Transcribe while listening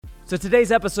So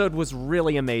today's episode was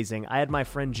really amazing. I had my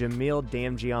friend Jamil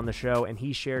Damji on the show, and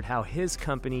he shared how his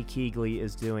company, Keegley,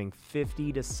 is doing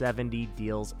 50 to 70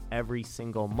 deals every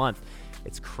single month.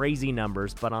 It's crazy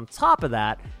numbers, but on top of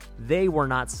that, they were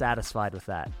not satisfied with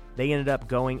that. They ended up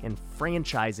going and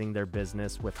franchising their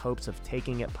business with hopes of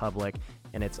taking it public,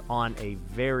 and it's on a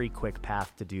very quick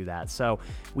path to do that. So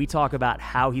we talk about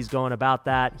how he's going about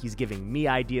that. He's giving me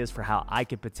ideas for how I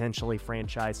could potentially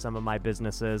franchise some of my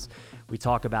businesses. We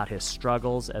talk about his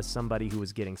struggles as somebody who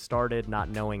was getting started, not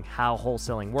knowing how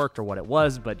wholesaling worked or what it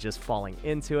was, but just falling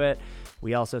into it.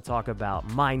 We also talk about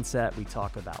mindset. We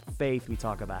talk about faith. We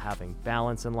talk about having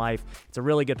balance in life. It's a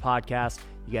really good podcast.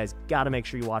 You guys got to make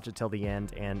sure you watch it till the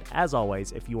end. And as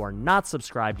always, if you are not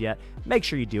subscribed yet, make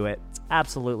sure you do it. It's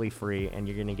absolutely free, and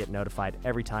you're going to get notified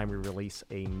every time we release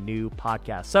a new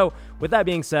podcast. So with that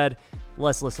being said,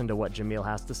 let's listen to what Jamil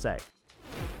has to say.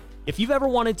 If you've ever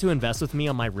wanted to invest with me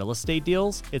on my real estate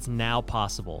deals, it's now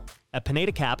possible. At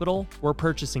Pineda Capital, we're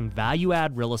purchasing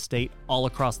value-add real estate all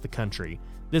across the country.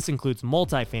 This includes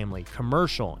multifamily,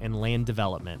 commercial, and land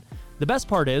development. The best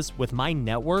part is, with my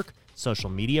network, social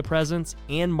media presence,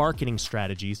 and marketing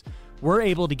strategies, we're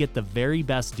able to get the very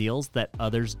best deals that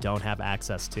others don't have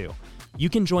access to. You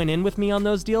can join in with me on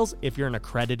those deals if you're an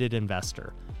accredited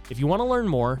investor. If you want to learn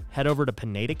more, head over to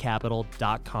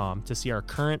pinedacapital.com to see our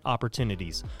current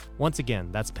opportunities. Once again,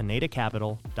 that's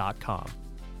pinedacapital.com.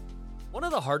 One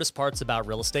of the hardest parts about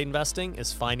real estate investing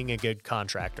is finding a good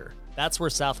contractor. That's where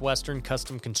Southwestern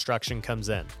Custom Construction comes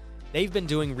in. They've been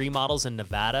doing remodels in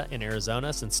Nevada and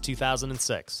Arizona since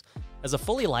 2006. As a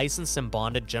fully licensed and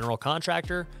bonded general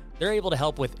contractor, they're able to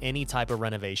help with any type of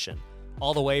renovation,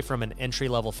 all the way from an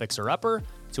entry-level fixer-upper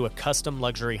to a custom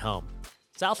luxury home.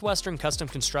 Southwestern Custom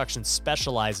Construction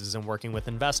specializes in working with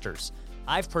investors.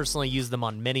 I've personally used them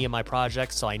on many of my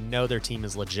projects, so I know their team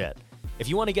is legit. If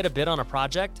you want to get a bid on a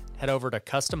project, head over to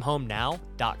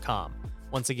customhomenow.com.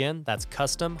 Once again, that's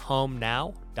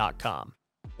customhomenow.com.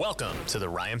 Welcome to the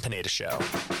Ryan Pineda Show,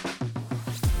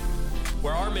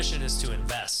 where our mission is to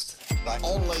invest. I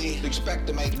only expect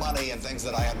to make money in things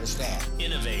that I understand.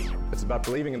 Innovate. It's about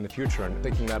believing in the future and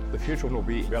thinking that the future will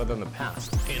be better than the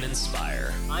past. And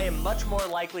inspire. I am much more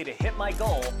likely to hit my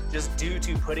goal just due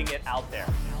to putting it out there.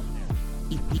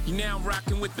 You're now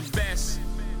rocking with the best.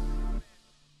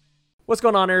 What's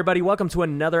going on, everybody? Welcome to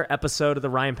another episode of the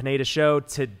Ryan Pineda Show.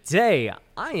 Today,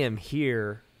 I am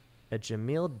here at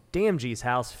Jamil Damji's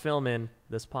house filming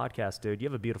this podcast, dude. You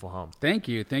have a beautiful home. Thank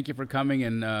you for coming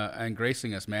and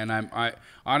gracing us, man. I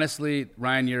honestly,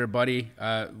 Ryan, you're a buddy.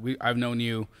 I've known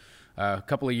you a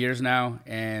couple of years now,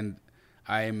 and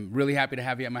I'm really happy to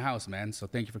have you at my house, man. So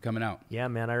thank you for coming out. Yeah,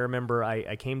 man. I remember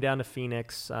I came down to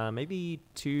Phoenix maybe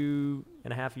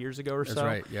 2.5 years ago or so. That's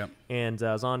right. Yep. And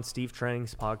I was on Steve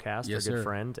Trenning's podcast, yes, our good sir.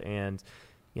 friend, and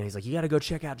he's like, you got to go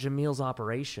check out Jamil's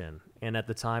operation. And at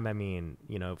the time, I mean,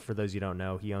 for those you don't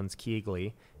know, he owns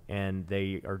Keegley, and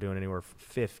they are doing anywhere from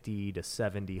 50 to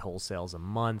 70 wholesales a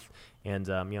month. And,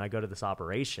 I go to this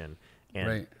operation, and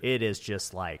right. It is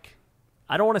just like,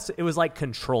 I don't want to say, it was like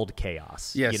controlled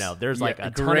chaos. Yes. There's like a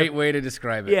great way to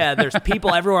describe it. Yeah, there's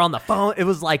people everywhere on the phone. It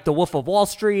was like the Wolf of Wall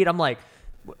Street. I'm like,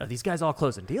 are these guys all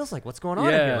closing deals? Like, what's going on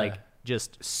in here? Like,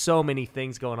 just so many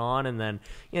things going on. And then,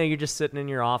 you're just sitting in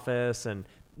your office, and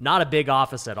not a big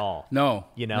office at all. No.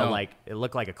 Like it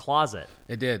looked like a closet.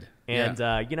 It did. And,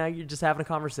 you're just having a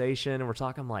conversation, and we're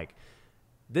talking like,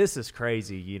 this is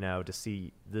crazy, to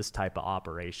see this type of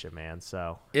operation, man.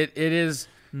 So it is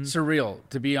surreal,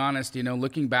 to be honest.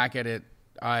 Looking back at it,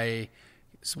 I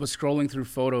was scrolling through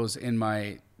photos in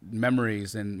my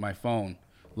memories in my phone.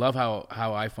 Love how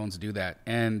iPhones do that.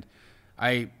 And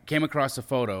I came across a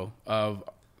photo of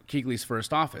Keegley's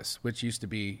first office, which used to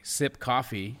be Sip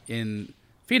Coffee in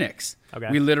Phoenix.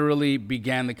 Okay. We literally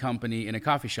began the company in a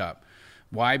coffee shop.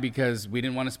 Why? Because we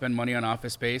didn't want to spend money on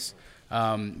office space.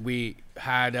 We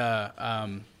had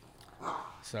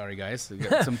sorry guys, we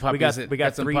got some puppies. we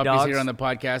got some 3 puppies dogs here on the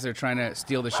podcast. They're trying to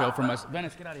steal the show from us.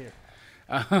 Venice, get out of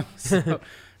here.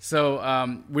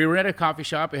 So we were at a coffee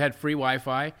shop. It had free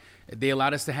Wi-Fi. They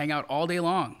allowed us to hang out all day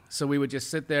long. So we would just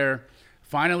sit there.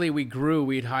 Finally, we grew.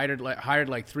 We'd hired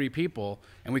like 3 people,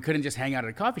 and we couldn't just hang out at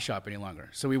a coffee shop any longer.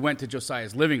 So we went to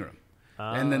Josiah's living room.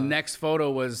 And the next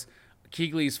photo was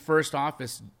Keegley's first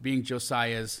office being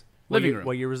Josiah's living room.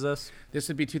 What year was this? This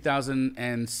would be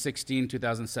 2016,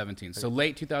 2017. So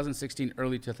late 2016,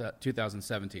 early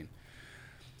 2017.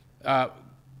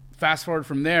 Fast forward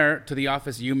from there to the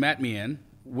office you met me in,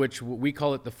 which we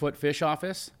call it the Foot Fish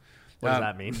office. What does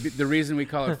that mean? The reason we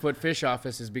call it Foot Fish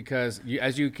Office is because,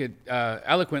 as you could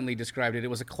eloquently describe it, it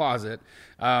was a closet.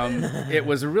 It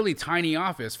was a really tiny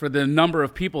office for the number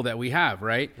of people that we have,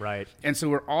 right? Right. And so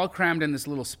we're all crammed in this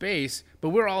little space, but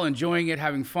we're all enjoying it,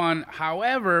 having fun.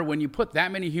 However, when you put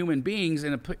that many human beings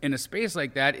in a space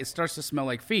like that, it starts to smell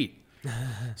like feet.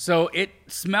 So it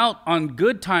smelled on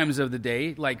good times of the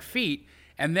day like feet,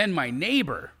 and then my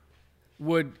neighbor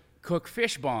would cook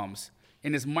fish bombs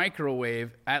in his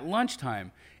microwave at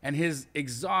lunchtime, and his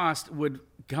exhaust would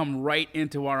come right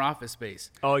into our office space.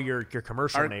 Oh, your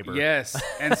commercial neighbor. Yes.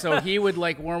 And so he would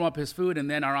like warm up his food, and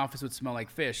then our office would smell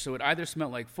like fish. So it either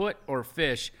smelled like foot or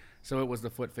fish. So it was the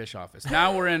Foot Fish Office.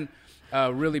 Now we're in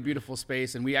a really beautiful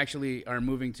space, and we actually are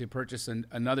moving to purchase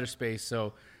another space.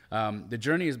 So the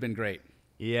journey has been great.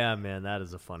 Yeah, man, that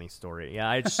is a funny story.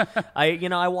 Yeah,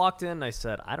 I walked in and I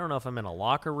said, I don't know if I'm in a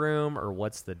locker room or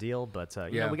what's the deal, but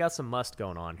you know, we got some must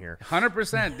going on here.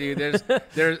 100%, dude.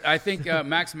 There's. I think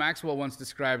Max Maxwell once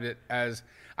described it as,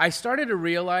 I started to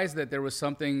realize that there was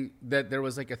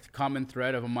like a common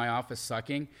thread of my office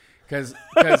sucking, because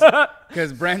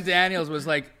Brent Daniels was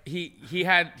like, he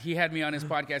had me on his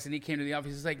podcast, and he came to the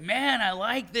office. He's like, man, I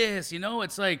like this. You know,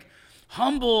 it's like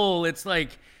humble. It's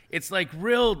like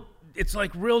real. It's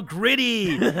like real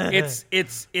gritty.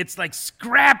 It's like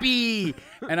scrappy.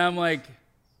 And I'm like,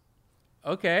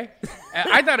 okay.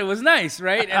 I thought it was nice,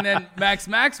 right? And then Max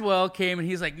Maxwell came, and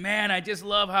he's like, man, I just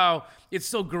love how it's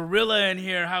so guerrilla in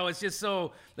here, how it's just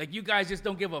so, like, you guys just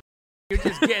don't give a f***. You're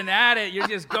just getting at it. You're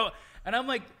just go. And I'm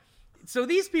like, so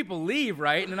these people leave,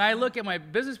 right? And I look at my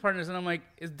business partners, and I'm like,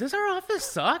 does our office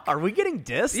suck? Are we getting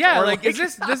dissed? Yeah, like,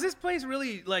 does this place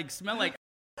really, like, smell like...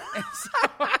 And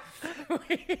so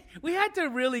we had to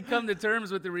really come to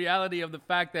terms with the reality of the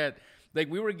fact that, like,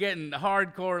 we were getting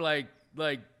hardcore like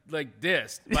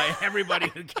dissed by everybody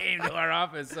who came to our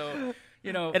office. So,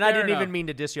 you know, and I didn't even mean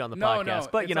to diss you on the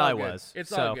podcast, but you know I was.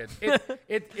 It's all good.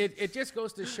 It just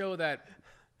goes to show that,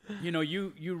 you know,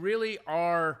 you really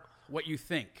are what you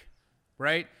think,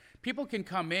 right? People can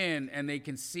come in and they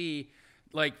can see.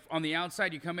 Like, on the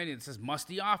outside, you come in, and it says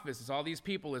musty office. It's all these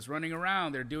people. It's running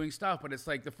around. They're doing stuff. But it's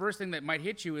like the first thing that might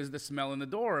hit you is the smell in the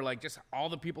door, like just all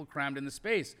the people crammed in the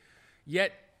space.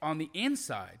 Yet, on the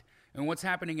inside, and what's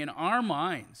happening in our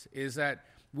minds is that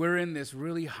we're in this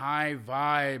really high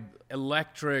vibe,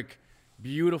 electric,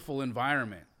 beautiful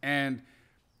environment. And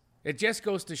it just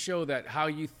goes to show that how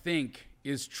you think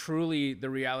is truly the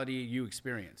reality you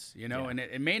experience, you know? Yeah. And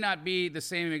it may not be the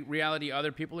same reality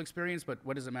other people experience, but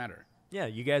what does it matter? Yeah,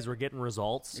 you guys were getting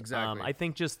results. Exactly. I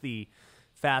think just the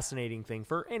fascinating thing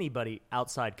for anybody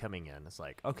outside coming in is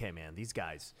like, okay, man, these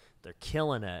guys, they're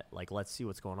killing it. Like, let's see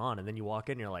what's going on. And then you walk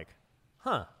in and you're like,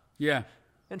 huh. Yeah.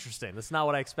 Interesting. That's not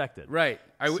what I expected. Right.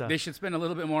 They should spend a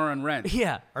little bit more on rent.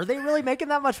 Yeah. Are they really making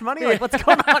that much money? Like, what's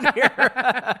going on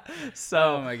here?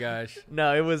 So, oh my gosh.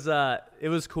 No, it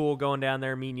was cool going down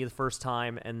there, meeting you the first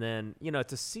time, and then, you know,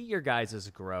 to see your guys'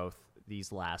 growth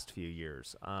these last few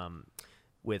years.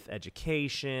 With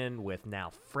education, with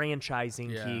now franchising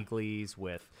Keeglies,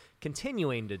 with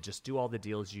continuing to just do all the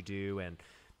deals you do, and,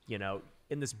 you know,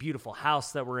 in this beautiful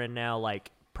house that we're in now,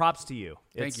 like, props to you.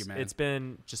 Thank you, man. It's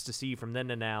been just to see you from then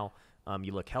to now.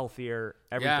 You look healthier,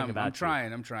 everything about I'm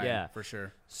trying, for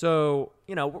sure. So,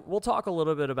 you know, we'll talk a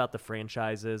little bit about the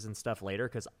franchises and stuff later,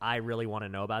 because I really want to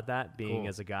know about that, being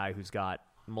as a guy who's got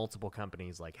multiple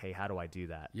companies, like, hey, how do I do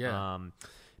that? Yeah.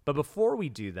 But before we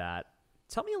do that,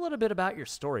 tell me a little bit about your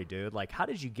story, dude. Like, how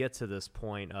did you get to this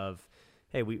point of,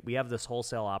 hey, we have this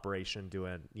wholesale operation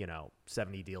doing, you know,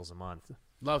 70 deals a month?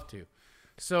 Love to.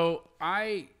 So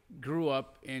I grew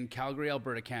up in Calgary,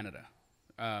 Alberta, Canada.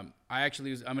 I'm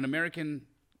an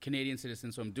American-Canadian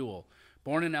citizen, so I'm dual.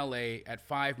 Born in LA. At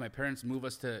 5, my parents moved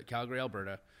us to Calgary,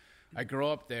 Alberta. I grew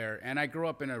up there, and I grew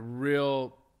up in a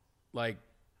real, like,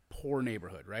 poor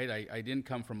neighborhood, right? I didn't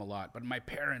come from a lot, but my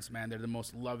parents, man, they're the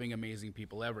most loving, amazing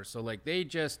people ever. So, like, they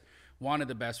just wanted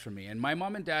the best for me. And my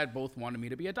mom and dad both wanted me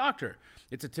to be a doctor.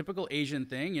 It's a typical Asian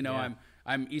thing, you know. Yeah.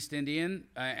 I'm East Indian,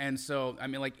 and so I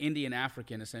mean, like, Indian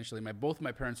African essentially. Both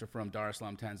my parents are from Dar es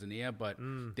Salaam, Tanzania, but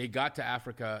they got to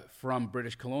Africa from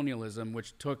British colonialism,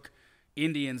 which took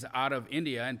Indians out of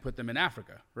India and put them in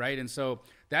Africa, right? And so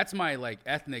that's my, like,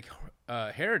 ethnic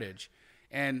heritage.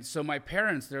 And so my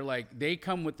parents, they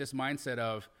come with this mindset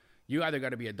of, you either got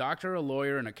to be a doctor, a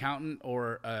lawyer, an accountant,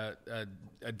 or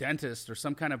a dentist, or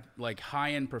some kind of, like,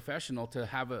 high-end professional to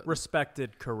have a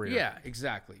respected career. Yeah,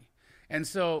 exactly. And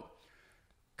so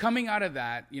coming out of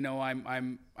that, you know,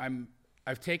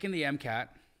 I've taken the MCAT.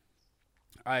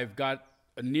 I've got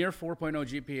a near 4.0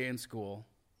 GPA in school,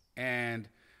 and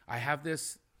I have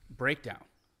this breakdown.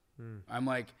 I'm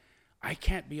like, I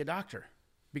can't be a doctor.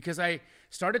 Because I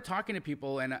started talking to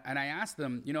people and I asked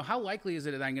them, how likely is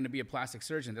it that I'm going to be a plastic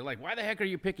surgeon? They're like, why the heck are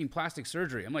you picking plastic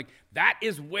surgery? I'm like, that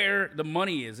is where the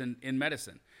money is in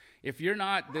medicine. If you're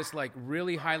not this like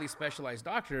really highly specialized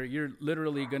doctor, you're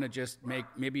literally going to just make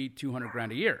maybe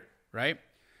 $200,000 a year, right?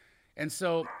 And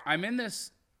so I'm in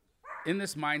this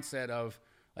mindset of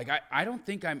like, I don't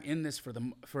think I'm in this for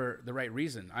the right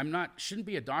reason. Shouldn't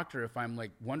be a doctor if I'm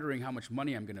like wondering how much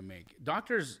money I'm going to make.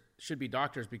 Doctors should be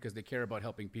doctors because they care about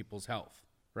helping people's health,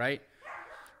 right?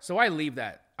 So I leave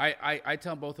that. I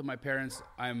tell both of my parents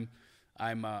I'm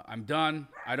done.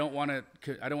 I don't want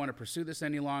to pursue this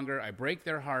any longer. I break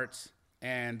their hearts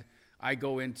and I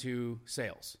go into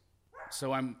sales.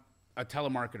 So I'm a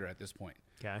telemarketer at this point.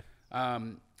 Okay.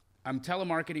 I'm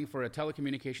telemarketing for a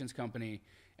telecommunications company,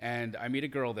 and I meet a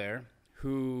girl there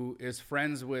who is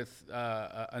friends with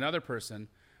another person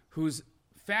whose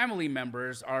family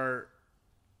members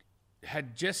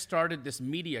had just started this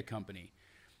media company,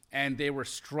 and they were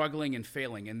struggling and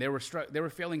failing, and they were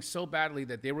failing so badly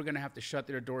that they were going to have to shut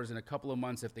their doors in a couple of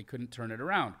months if they couldn't turn it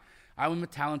around. I'm a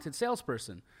talented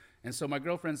salesperson, and so my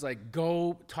girlfriend's like,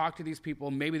 go talk to these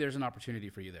people. Maybe there's an opportunity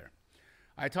for you there.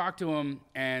 I talked to them,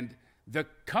 and the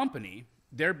company,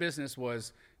 their business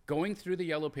was going through the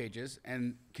yellow pages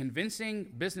and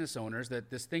convincing business owners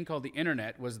that this thing called the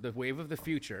internet was the wave of the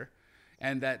future,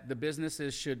 and that the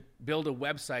businesses should build a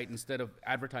website instead of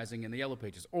advertising in the yellow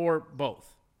pages, or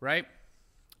both, right?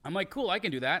 I'm like, cool, I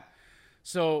can do that.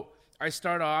 So I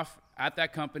start off at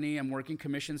that company. I'm working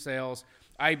commission sales.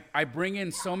 I bring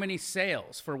in so many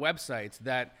sales for websites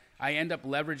that I end up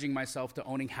leveraging myself to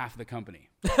owning half the company,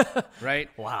 right?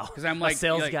 Wow. Because I'm like a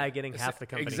sales guy getting half the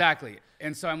company. Exactly.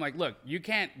 And so I'm like, look,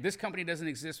 this company doesn't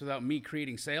exist without me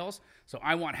creating sales, so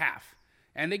I want half.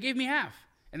 And they gave me half.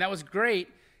 And that was great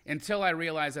until I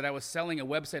realized that I was selling a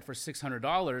website for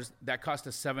 $600 that cost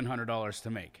us $700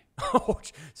 to make.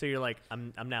 So you're like,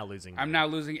 I'm now losing money. I'm now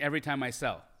losing every time I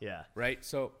sell. Yeah. Right?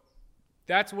 So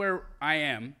that's where I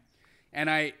am.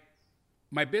 And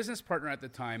my business partner at the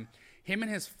time, him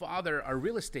and his father are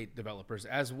real estate developers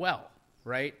as well,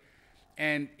 right?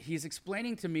 And he's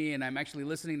explaining to me, and I'm actually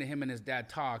listening to him and his dad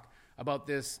talk about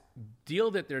this deal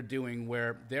that they're doing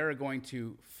where they're going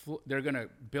to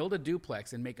build a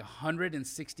duplex and make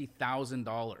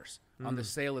 $160,000 on the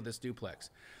sale of this duplex.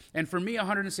 And for me,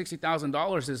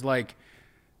 $160,000 is like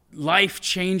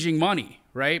life-changing money,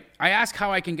 right? I ask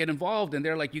how I can get involved, and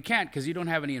they're like, you can't because you don't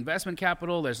have any investment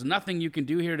capital. There's nothing you can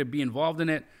do here to be involved in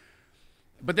it.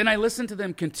 But then I listen to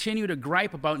them continue to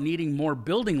gripe about needing more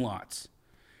building lots.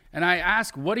 And I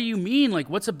ask, what do you mean?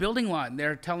 Like, what's a building lot? And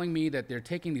they're telling me that they're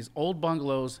taking these old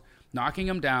bungalows, knocking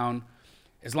them down.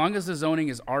 As long as the zoning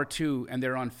is R2 and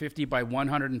they're on 50 by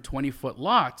 120-foot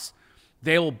lots,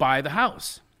 they'll buy the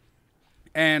house.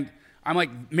 And I'm like,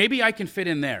 maybe I can fit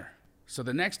in there. So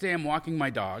the next day I'm walking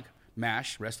my dog,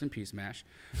 Mash, rest in peace, Mash.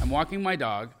 I'm walking my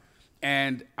dog,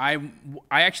 and I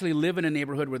actually live in a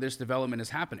neighborhood where this development is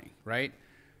happening, right?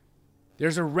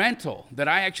 There's a rental that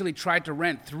I actually tried to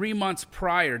rent 3 months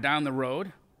prior down the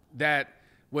road that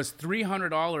was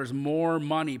 $300 more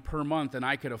money per month than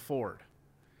I could afford.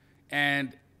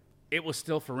 And it was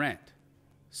still for rent.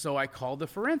 So I called the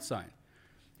for rent sign.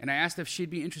 And I asked if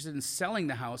she'd be interested in selling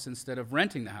the house instead of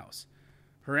renting the house.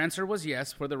 Her answer was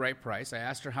yes, for the right price. I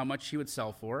asked her how much she would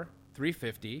sell for,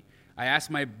 $350. I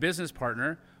asked my business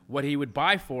partner what he would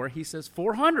buy for. He says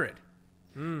 $400.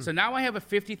 So now I have a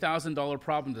 $50,000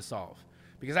 problem to solve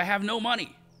because I have no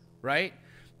money, right?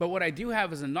 But what I do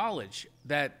have is a knowledge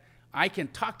that I can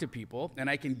talk to people and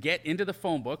I can get into the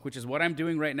phone book, which is what I'm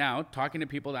doing right now, talking to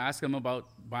people to ask them about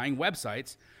buying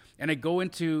websites. And I go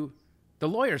into the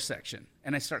lawyer section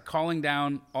and I start calling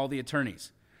down all the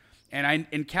attorneys. And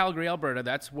in Calgary, Alberta,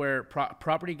 that's where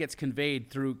property gets conveyed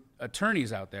through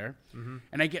attorneys out there. Mm-hmm.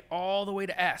 And I get all the way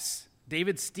to S.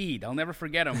 David Steed, I'll never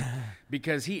forget him,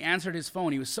 because he answered his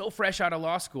phone. He was so fresh out of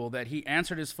law school that he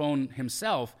answered his phone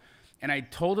himself. And I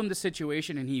told him the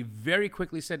situation, and he very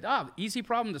quickly said, easy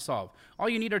problem to solve. All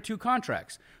you need are 2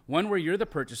 contracts. One where you're the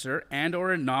purchaser and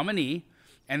or a nominee,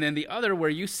 and then the other where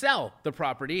you sell the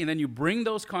property, and then you bring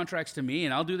those contracts to me,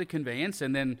 and I'll do the conveyance,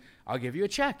 and then I'll give you a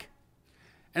check.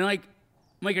 And I'm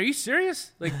like, are you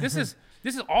serious? Like, this is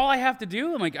all I have to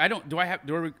do? I'm like, am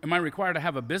I required to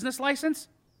have a business license?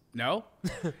 No.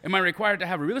 Am I required to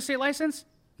have a real estate license?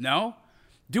 No.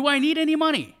 Do I need any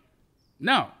money?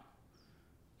 No.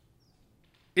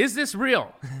 Is this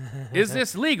real? Is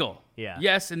this legal? Yeah.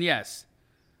 Yes and yes.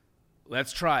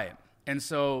 Let's try it. And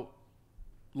so,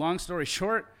 long story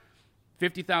short,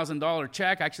 $50,000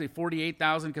 check, actually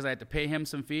 $48,000 because I had to pay him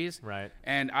some fees. Right.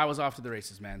 And I was off to the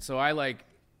races, man. So I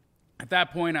At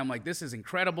that point, I'm like, this is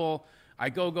incredible. I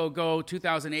go.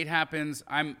 2008 happens.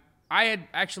 I had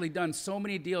actually done so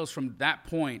many deals from that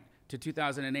point to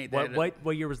 2008.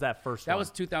 What year was that first That one?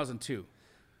 was 2002.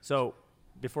 So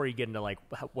before you get into like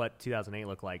what 2008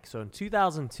 looked like, so in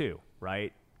 2002,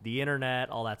 right, the internet,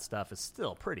 all that stuff is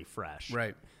still pretty fresh.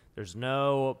 Right. There's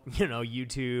no,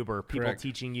 YouTube or people Correct.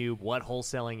 teaching you what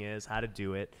wholesaling is, how to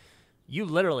do it. You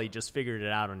literally just figured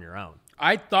it out on your own.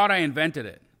 I thought I invented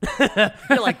it.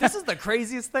 You're like, this is the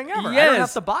craziest thing ever. I don't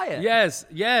have to buy it.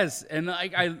 Yes. And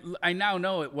like I now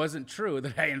know it wasn't true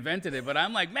that I invented it, but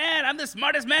I'm like, man, I'm the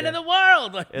smartest man in the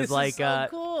world. Like, It's this like, is so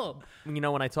cool.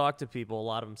 When I talk to people, a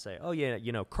lot of them say, oh, yeah,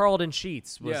 Carlton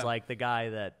Sheets was Yeah. like the guy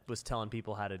that was telling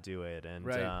people how to do it. And,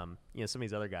 Right. some of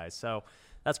these other guys. So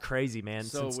that's crazy, man.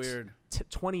 So Since weird.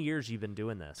 20 years you've been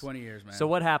doing this. 20 years, man. So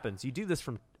what happens? You do this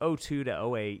from 02 to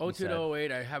 08. 02 to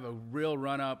 08, I have a real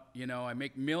run up. I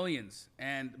make millions,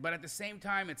 but at the same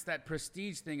time, it's that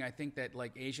prestige thing. I think that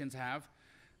like Asians have,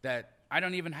 that I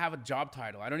don't even have a job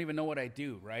title. I don't even know what I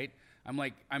do. Right?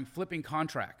 I'm flipping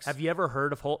contracts. Have you ever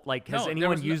heard of has No, there anyone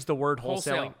was used the word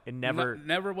wholesale? wholesaling? It never.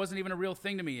 Never wasn't even a real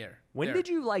thing to me there. When did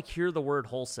you hear the word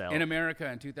wholesale? In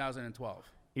America in 2012?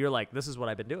 You're like, this is what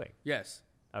I've been doing. Yes.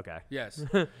 Okay. Yes.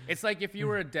 It's like if you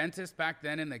were a dentist back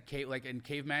then in the in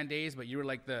caveman days, but you were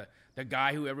like the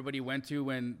guy who everybody went to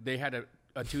when they had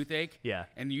a toothache. Yeah.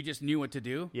 And you just knew what to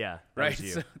do. Yeah. That Right. was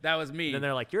you. So that was me. Then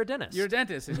they're like, you're a dentist. You're a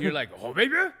dentist, and you're like, oh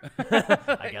baby.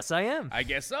 I guess I am. I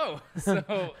guess so.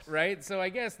 So right. So I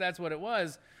guess that's what it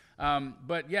was.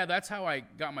 But yeah, that's how I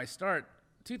got my start.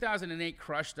 2008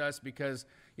 crushed us because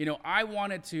I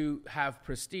wanted to have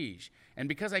prestige, and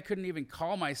because I couldn't even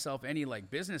call myself any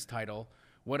like business title,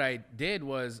 what I did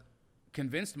was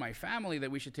convinced my family that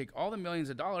we should take all the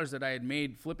millions of dollars that I had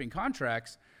made flipping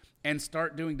contracts and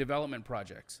start doing development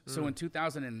projects. So in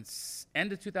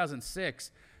end of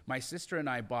 2006, my sister and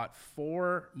I bought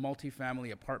 4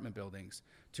 multifamily apartment buildings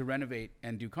to renovate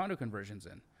and do condo conversions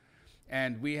in.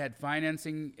 And we had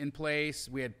financing in place.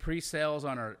 We had pre-sales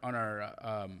on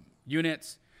our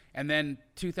units. And then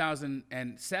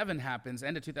 2007 happens,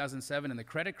 end of 2007, and the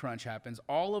credit crunch happens.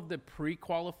 All of the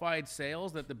pre-qualified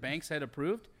sales that the banks had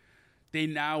approved, they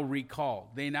now recalled.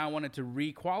 They now wanted to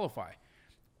re-qualify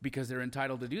because they're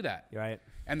entitled to do that. Right.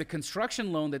 And the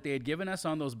construction loan that they had given us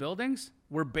on those buildings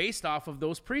were based off of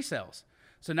those pre-sales.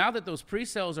 So now that those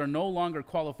pre-sales are no longer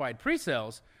qualified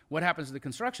pre-sales, what happens to the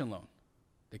construction loan?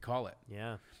 They call it.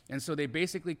 Yeah. And so they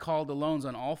basically called the loans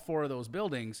on all 4 of those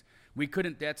buildings. We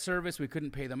couldn't debt service, we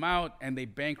couldn't pay them out, and they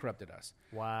bankrupted us.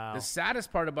 Wow. The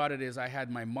saddest part about it is I had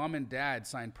my mom and dad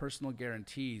sign personal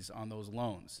guarantees on those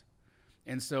loans.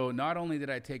 And so not only did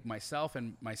I take myself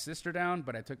and my sister down,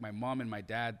 but I took my mom and my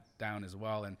dad down as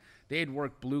well. And they had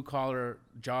worked blue-collar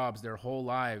jobs their whole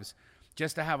lives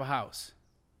just to have a house.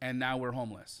 And now we're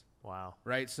homeless. Wow.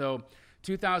 Right? So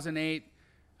 2008,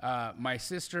 my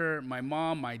sister, my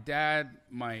mom, my dad,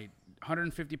 my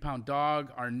 150-pound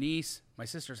dog, our niece, my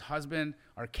sister's husband,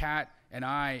 our cat, and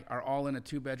I are all in a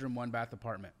 2-bedroom, 1-bath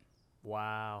apartment.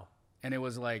 Wow. And it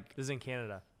was like... This is in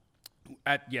Canada.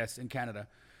 Yes, in Canada.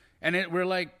 And we're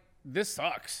like, this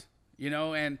sucks,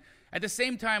 And at the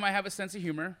same time, I have a sense of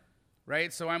humor,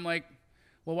 right? So I'm like,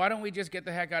 well, why don't we just get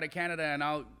the heck out of Canada and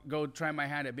I'll go try my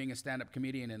hand at being a stand-up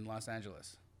comedian in Los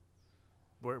Angeles.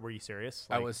 Were you serious?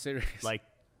 I was serious. Like,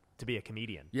 to be a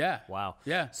comedian? Yeah. Wow.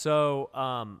 Yeah.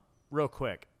 So, real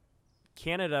quick,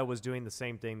 Canada was doing the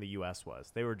same thing the U.S.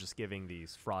 was. They were just giving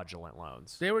these fraudulent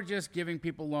loans. They were just giving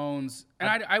people loans.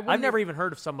 And I've never even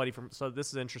heard of somebody so this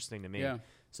is interesting to me. Yeah.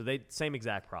 So same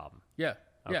exact problem. Yeah.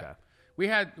 Okay.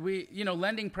 Yeah.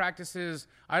 Lending practices,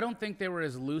 I don't think they were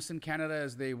as loose in Canada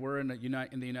as they were in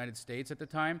the United States at the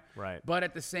time. Right. But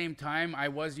at the same time, I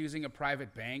was using a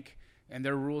private bank, and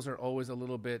their rules are always a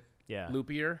little bit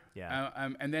loopier. Yeah.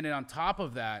 And then on top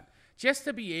of that, just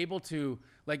to be able to,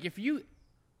 like,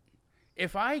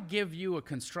 if I give you a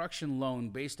construction loan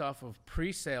based off of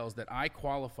pre-sales that I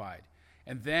qualified,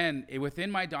 and then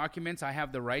within my documents, I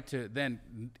have the right to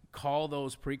then call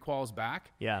those pre-quals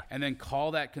back. Yeah. And then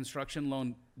call that construction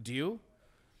loan due.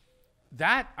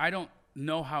 That I don't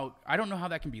know how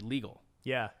that can be legal.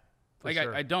 Yeah. Like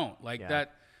sure. I don't like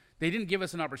that. They didn't give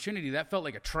us an opportunity. That felt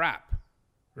like a trap,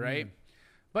 right?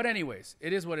 But anyways,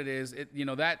 it is what it is.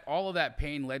 That all of that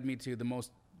pain led me to the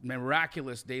most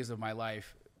miraculous days of my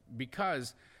life,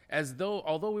 because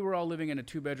although we were all living in a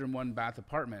 2-bedroom, 1-bath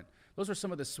apartment, those were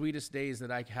some of the sweetest days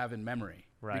that I have in memory.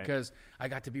 Right. Because I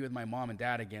got to be with my mom and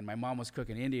dad again. My mom was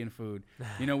cooking Indian food.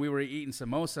 We were eating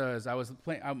samosas. I was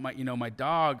playing my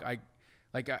dog.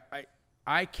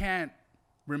 I can't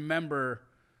remember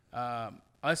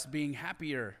us being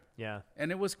happier. Yeah.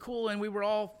 And it was cool, and we were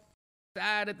all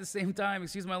sad at the same time,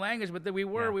 excuse my language, but we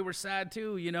were sad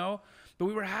too, you know, but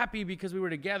we were happy because we were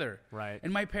together. Right.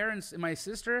 And my parents and my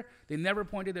sister, they never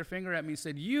pointed their finger at me and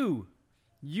said, you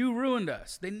ruined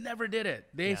us. They never did it.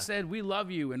 They said, we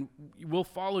love you and we'll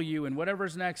follow you, and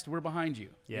whatever's next, we're behind you,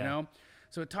 you know?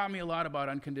 So it taught me a lot about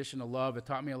unconditional love. It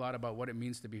taught me a lot about what it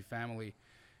means to be family.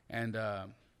 And,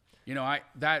 you know,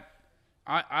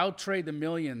 I'll trade the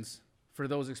millions for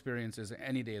those experiences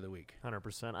any day of the week.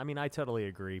 100%. I mean, I totally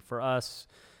agree. For us,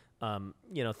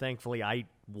 you know, thankfully I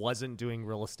wasn't doing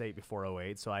real estate before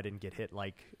 2008, so I didn't get hit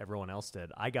like everyone else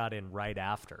did. I got in right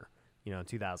after, you know, in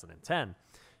 2010.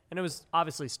 And it was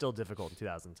obviously still difficult in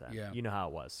 2010. Yeah. You know how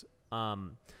it was.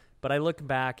 But I look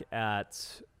back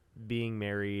at being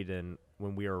married and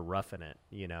when we were roughing it,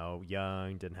 you know,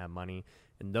 young, didn't have money.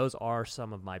 And those are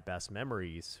some of my best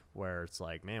memories where it's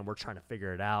like, man, we're trying to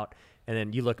figure it out. And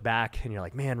then you look back and you're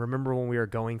like, man, remember when we were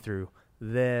going through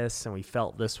this and we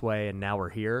felt this way and now we're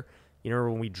here? You know,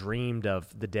 when we dreamed of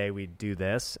the day we'd do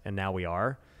this and now we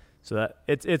are? So that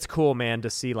it's cool, man,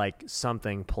 to see like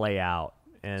something play out.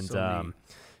 And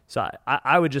so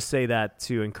I would just say that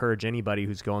to encourage anybody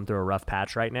who's going through a rough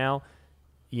patch right now,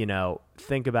 you know,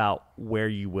 think about where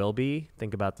you will be,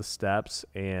 think about the steps,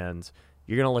 and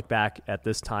you're going to look back at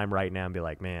this time right now and be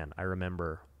like, man, I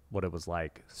remember what it was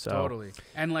like. So Totally.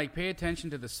 And like pay attention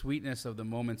to the sweetness of the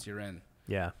moments you're in.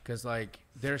 Yeah. Because like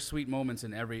there's sweet moments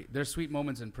there's sweet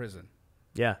moments in prison.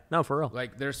 Yeah. No, for real.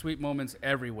 Like there's sweet moments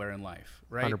everywhere in life,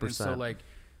 right? 100%. And so like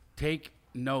take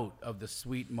note of the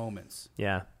sweet moments.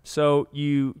 Yeah. So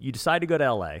you decide to go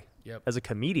to LA Yep. as a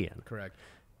comedian. Correct.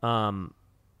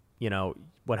 You know,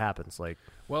 what happens? Like,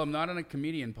 Well, I'm not on a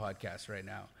comedian podcast right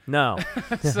now. no,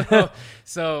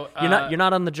 So you're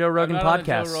not on the Joe Rogan I'm not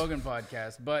podcast. on the Joe Rogan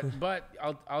podcast, but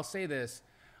I'll say this: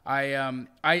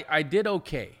 I did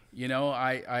okay. You know,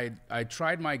 I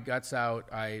tried my guts out.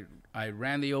 I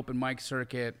ran the open mic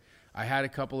circuit. I had a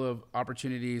couple of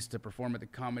opportunities to perform at the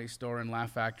Comedy Store and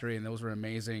Laugh Factory, and those were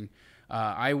amazing.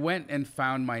 I went and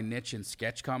found my niche in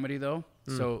sketch comedy, though.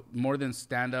 So more than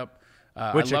stand up.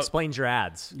 Which explains your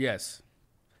ads. Yes.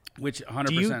 Which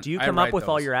 100%. Do you come up with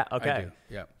all your ads? Okay. I do,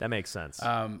 yeah. That makes sense.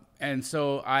 And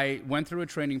so I went through a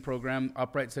training program,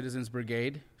 Upright Citizens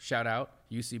Brigade, shout out,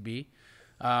 UCB.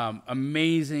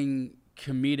 Amazing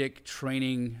comedic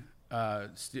training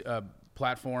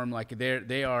platform. Like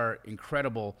they are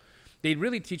incredible. They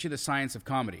really teach you the science of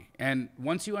comedy. And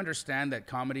once you understand that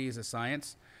comedy is a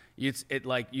science,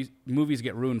 movies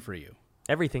get ruined for you.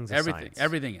 Everything's a science.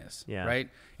 Everything is, right?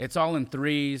 It's all in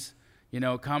threes. You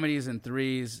know, comedy is in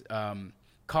threes,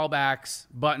 callbacks,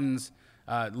 buttons,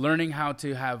 learning how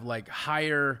to have like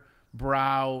higher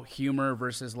brow humor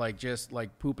versus like just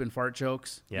like poop and fart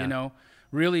jokes, you know,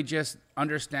 really just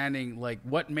understanding like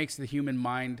what makes the human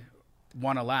mind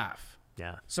want to laugh.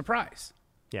 Yeah. Surprise.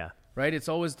 Yeah. Right? It's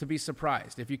always to be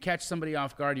surprised. If you catch somebody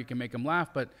off guard, you can make them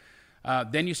laugh, but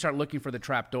then you start looking for the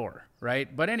trap door,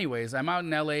 right? But anyways, I'm out in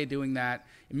LA doing that.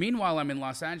 Meanwhile, I'm in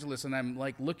Los Angeles and I'm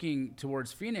like looking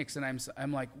towards Phoenix and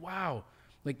I'm like, wow,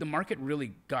 like the market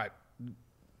really got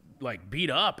like beat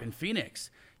up in Phoenix.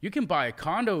 You can buy a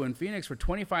condo in Phoenix for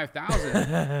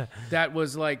 $25,000 that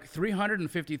was like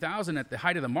 $350,000 at the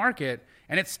height of the market,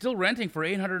 and it's still renting for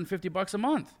 $850 a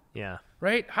month. Yeah.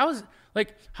 Right? How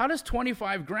does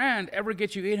 25 grand ever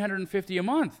get you $850 a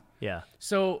month? Yeah.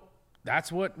 So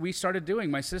that's what we started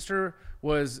doing. My sister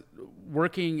was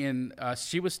working in,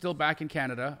 she was still back in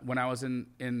Canada when I was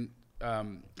in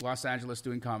Los Angeles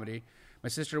doing comedy. My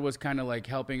sister was kind of like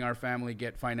helping our family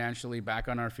get financially back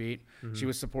on our feet. Mm-hmm. She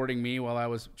was supporting me while I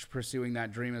was pursuing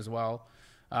that dream as well.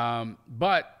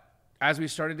 But as we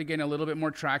started to gain a little bit more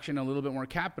traction, a little bit more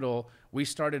capital, we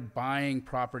started buying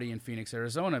property in Phoenix,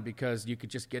 Arizona, because you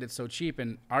could just get it so cheap,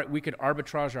 and we could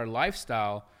arbitrage our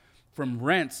lifestyle from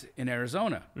rent in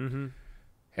Arizona. Mm-hmm.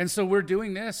 And so we're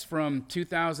doing this from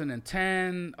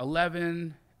 2010,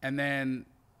 11, and then,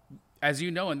 as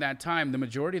you know, in that time, the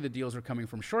majority of the deals were coming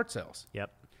from short sales.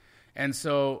 Yep. And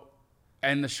so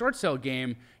in the short sale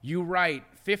game, you write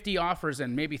 50 offers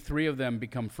and maybe 3 of them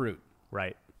become fruit.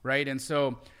 Right. Right? And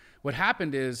so what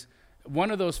happened is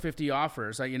one of those 50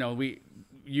 offers,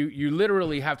 you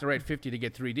literally have to write 50 to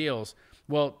get 3 deals.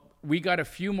 Well, we got a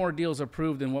few more deals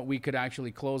approved than what we could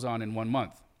actually close on in 1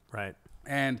 month. Right.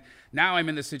 And now I'm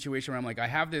in this situation where I'm like, I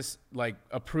have this like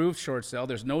approved short sale.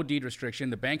 There's no deed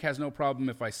restriction. The bank has no problem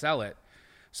if I sell it.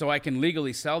 So I can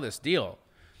legally sell this deal.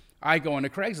 I go into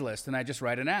Craigslist and I just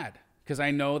write an ad because I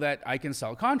know that I can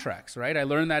sell contracts, right? I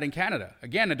learned that in Canada.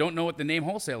 Again, I don't know what the name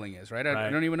wholesaling is, right?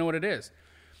 I don't even know what it is.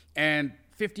 And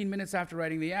 15 minutes after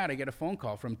writing the ad, I get a phone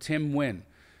call from Tim Wynn.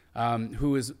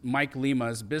 who is Mike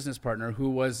Lima's business partner, who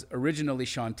was originally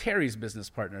Sean Terry's business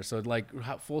partner. So like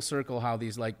full circle, how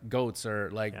these like goats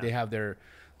are like they have their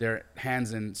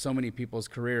hands in so many people's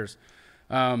careers.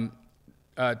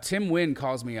 Tim Wynn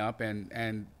calls me up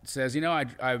and says,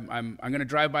 I'm going to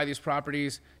drive by these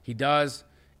properties. He does.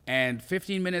 And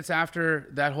 15 minutes after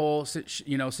that whole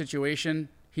situation,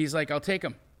 he's like, I'll take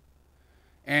them.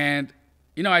 And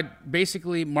I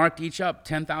basically marked each up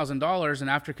 $10,000, and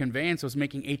after conveyance, was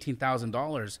making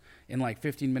 $18,000 in like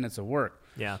 15 minutes of work.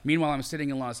 Yeah. Meanwhile, I'm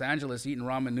sitting in Los Angeles eating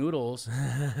ramen noodles,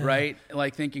 right?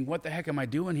 Like thinking, what the heck am I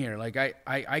doing here? Like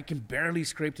I can barely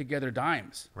scrape together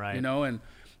dimes, right? And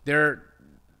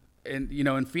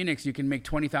in Phoenix, you can make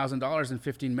 $20,000 in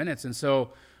 15 minutes. And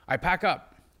so I pack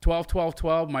up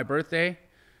 12/12/12, my birthday.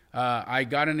 I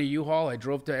got in a U-Haul. I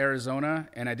drove to Arizona,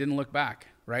 and I didn't look back.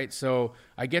 Right, so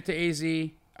I get to AZ.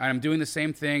 I'm doing the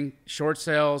same thing, short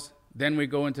sales. Then we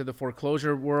go into the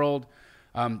foreclosure world.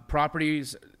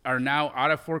 Properties are now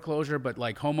out of foreclosure, but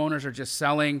like homeowners are just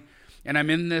selling. And I'm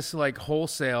in this like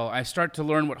wholesale. I start to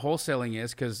learn what wholesaling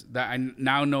is because I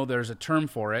now know there's a term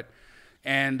for it.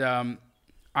 And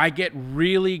I get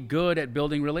really good at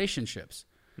building relationships.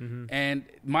 Mm-hmm. And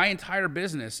my entire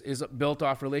business is built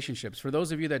off relationships. For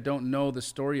those of you that don't know the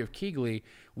story of Keegley,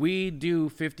 we do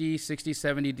 50, 60,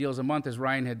 70 deals a month, as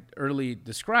Ryan had early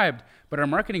described, but our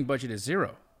marketing budget is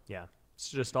zero. Yeah,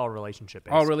 it's just all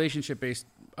relationship-based. All relationship-based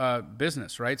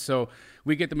business, right? So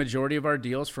we get the majority of our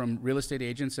deals from real estate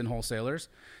agents and wholesalers.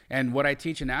 And what I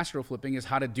teach in astro flipping is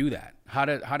how to do that, how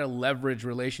to leverage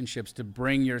relationships to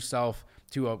bring yourself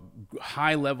to a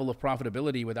high level of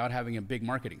profitability without having a big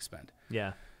marketing spend.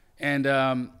 Yeah. And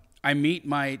I meet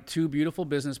my two beautiful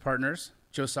business partners,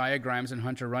 Josiah Grimes and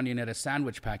Hunter Runyon, at a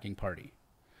sandwich packing party.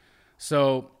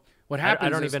 So what happens? I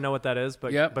don't even know what that is,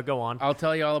 but go on. I'll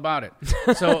tell you all about it.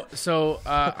 So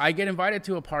I get invited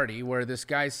to a party where this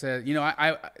guy said,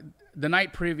 the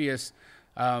night previous,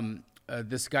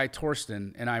 this guy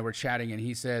Torsten and I were chatting, and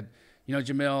he said,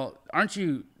 Jamil, aren't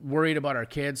you worried about our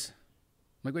kids?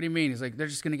 I'm like, what do you mean? He's like, they're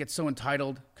just going to get so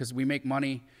entitled because we make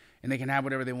money and they can have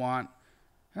whatever they want.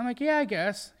 And I'm like, yeah, I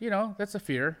guess, that's a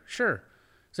fear. Sure.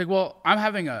 It's like, well, I'm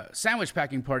having a sandwich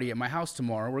packing party at my house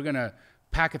tomorrow. We're going to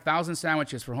pack 1,000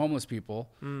 sandwiches for homeless people,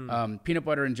 peanut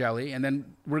butter and jelly. And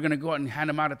then we're going to go out and hand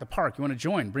them out at the park. You want to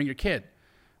join? Bring your kid.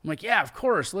 I'm like, yeah, of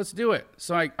course. Let's do it.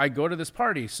 So I go to this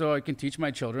party so I can teach my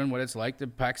children what it's like to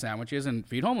pack sandwiches and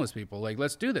feed homeless people. Like,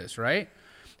 let's do this, right?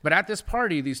 But at this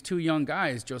party, these two young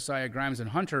guys, Josiah Grimes and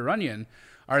Hunter Runyon,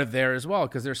 are there as well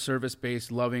because they're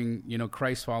service-based, loving,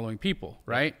 Christ-following people,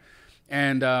 right?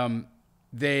 And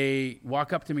they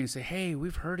walk up to me and say, hey,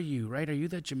 we've heard of you, right? Are you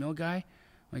that Jamil guy?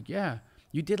 I'm like, yeah.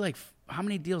 You did how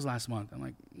many deals last month? I'm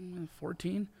like,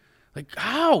 14. Like,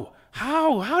 how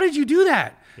did you do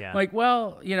that? Yeah. Like,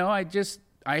 well,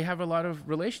 I have a lot of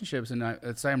relationships, and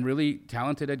I'm really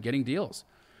talented at getting deals.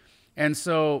 And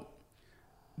so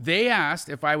they asked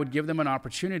if I would give them an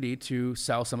opportunity to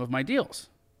sell some of my deals.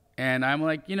 And I'm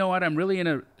like, you know what? I'm really in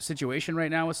a situation right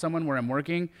now with someone where I'm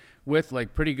working with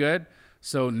pretty good.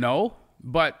 So no,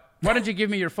 but why don't you give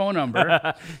me your phone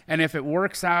number? And if it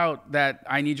works out that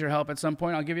I need your help at some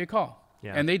point, I'll give you a call.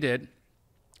 Yeah. And they did.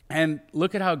 And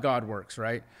look at how God works,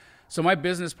 right? So my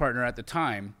business partner at the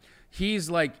time, he's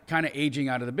kind of aging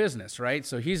out of the business, right?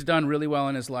 So he's done really well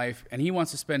in his life, and he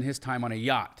wants to spend his time on a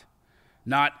yacht,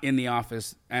 not in the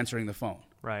office answering the phone.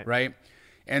 Right. Right.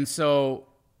 And so,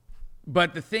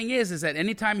 but the thing is that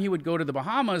anytime he would go to the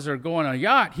Bahamas or go on a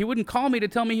yacht, he wouldn't call me to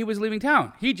tell me he was leaving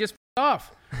town. He'd just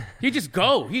off. He'd just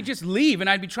go. He'd just leave. And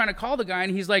I'd be trying to call the guy,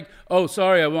 and he's like, oh,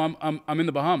 sorry, I'm in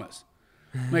the Bahamas.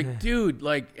 I'm like, dude,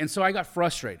 and so I got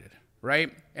frustrated.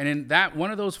 Right. And in that,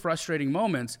 one of those frustrating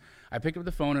moments, I picked up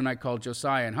the phone and I called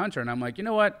Josiah and Hunter, and I'm like, you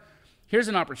know what? Here's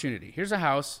an opportunity. Here's a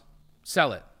house.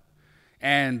 Sell it.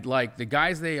 And the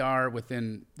guys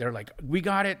they're like, we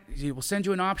got it. We'll send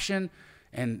you an option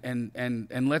and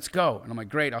let's go. And I'm like,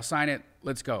 great, I'll sign it.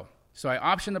 Let's go. So I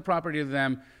optioned the property to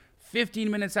them.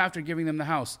 15 minutes after giving them the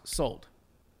house, sold.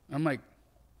 I'm like,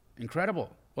 incredible.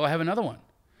 Well, I have another one.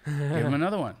 Give them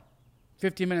another one.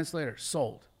 15 minutes later,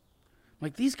 sold. I'm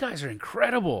like, these guys are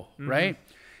incredible, right?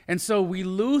 And so we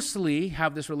loosely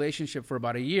have this relationship for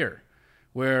about a year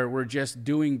where we're just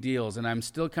doing deals, and I'm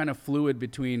still kind of fluid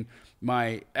between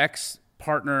my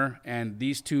ex-partner and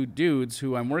these two dudes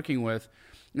who I'm working with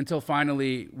until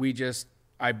finally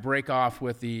I break off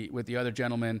with the other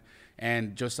gentleman,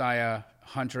 and Josiah,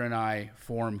 Hunter, and I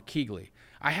form Keegley.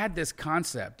 I had this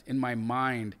concept in my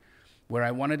mind where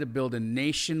I wanted to build a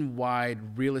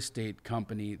nationwide real estate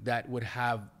company that would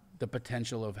have the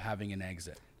potential of having an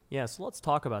exit. Yeah, so let's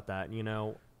talk about that.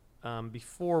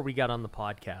 before we got on the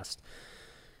podcast,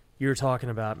 you were talking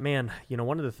about, man,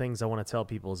 one of the things I want to tell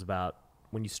people is about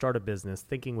when you start a business,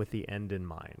 thinking with the end in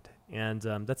mind. And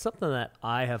that's something that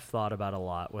I have thought about a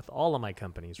lot with all of my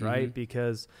companies, right? Mm-hmm.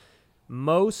 Because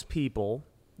most people,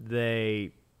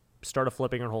 they start a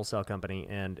flipping or wholesale company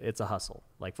and it's a hustle.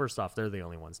 Like, first off, they're the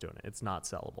only ones doing it. It's not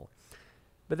sellable.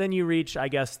 But then you reach, I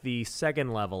guess, the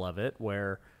second level of it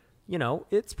where,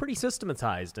 it's pretty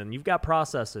systematized and you've got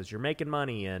processes, you're making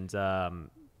money, and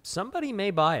somebody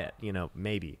may buy it,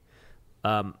 maybe.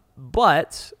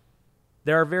 But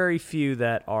there are very few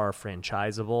that are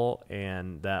franchisable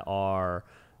and that are,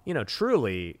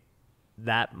 truly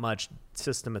that much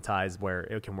systematized where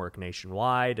it can work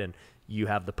nationwide and you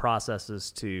have the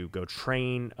processes to go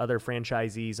train other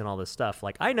franchisees and all this stuff.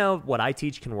 Like, I know what I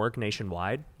teach can work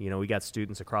nationwide. We got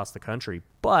students across the country,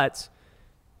 but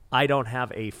I don't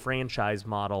have a franchise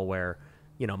model where,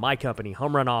 my company,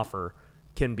 Home Run Offer,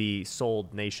 can be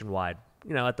sold nationwide,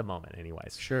 at the moment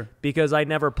anyways. Sure. Because I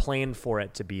never planned for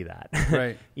it to be that.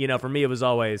 Right. For me, it was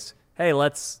always, hey,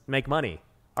 let's make money.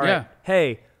 All right. Yeah.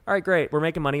 Hey, all right, great. We're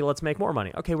making money. Let's make more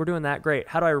money. Okay, we're doing that. Great.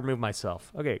 How do I remove myself?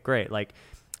 Okay, great. Like,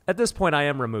 at this point, I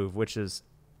am removed, which is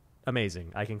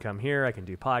amazing. I can come here. I can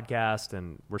do podcasts,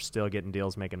 and we're still getting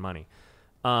deals, making money.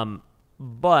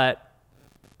 But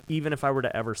even if I were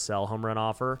to ever sell Home Run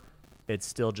Offer, it's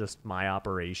still just my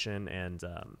operation, and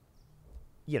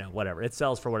whatever it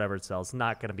sells for, whatever it sells,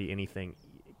 not going to be anything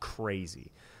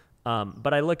crazy.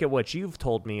 But I look at what you've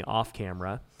told me off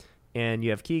camera, and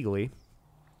you have Keegley,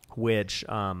 which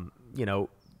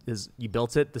is, you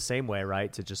built it the same way,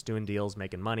 right? To just doing deals,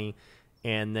 making money,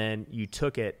 and then you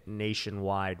took it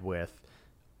nationwide with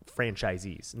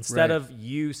franchisees instead of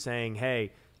you saying,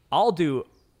 hey, I'll do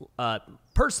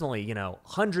personally,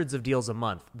 hundreds of deals a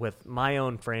month with my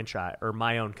own franchise or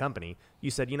my own company.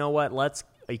 You said, you know what, let's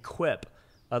equip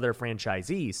other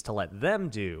franchisees to let them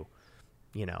do,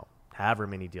 however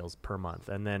many deals per month.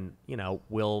 And then,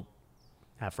 we'll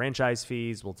have franchise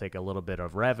fees. We'll take a little bit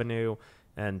of revenue.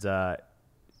 And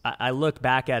I look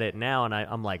back at it now and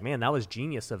I'm like, man, that was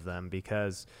genius of them,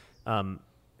 because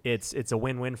it's a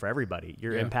win-win for everybody.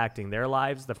 You're impacting their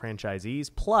lives, the franchisees,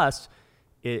 plus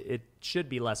it should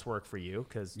be less work for you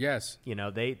because, yes,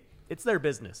 it's their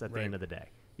business at the end of the day.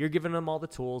 You're giving them all the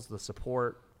tools, the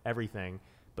support, everything,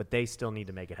 but they still need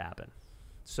to make it happen.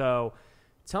 So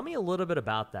tell me a little bit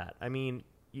about that. I mean,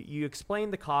 you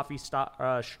explained the coffee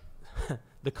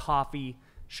the coffee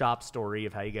shop story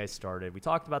of how you guys started. We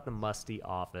talked about the musty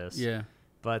office. Yeah.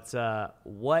 But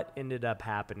what ended up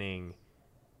happening,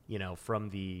 from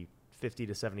the 50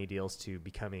 to 70 deals to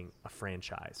becoming a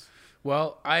franchise?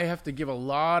 Well, I have to give a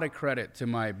lot of credit to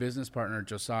my business partner,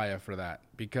 Josiah, for that,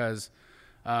 because,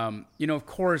 of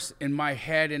course, in my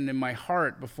head and in my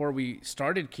heart, before we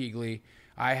started Keegley,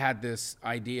 I had this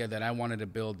idea that I wanted to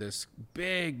build this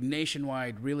big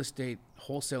nationwide real estate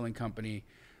wholesaling company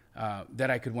that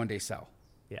I could one day sell.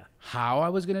 Yeah. How I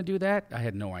was going to do that, I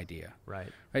had no idea. Right.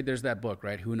 Right. There's that book,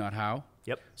 right? Who, Not How.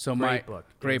 Yep. So great book.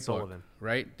 Great Dan book. Sullivan.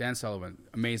 Right. Dan Sullivan.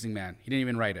 Amazing man. He didn't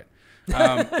even write it.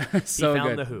 So he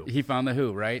found the who. He found the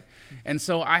who, right? And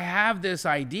so I have this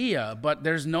idea, but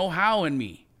there's no how in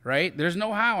me, right? There's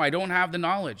no how. I don't have the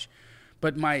knowledge.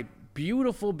 But my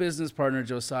beautiful business partner,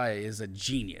 Josiah, is a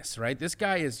genius, right? This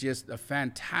guy is just a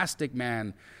fantastic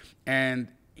man. And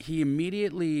he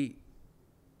immediately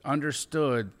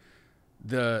understood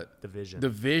the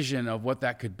vision of what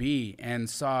that could be, and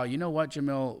saw, you know what,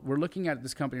 Jamil, we're looking at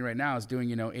this company right now is doing,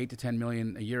 8 to 10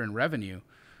 million a year in revenue.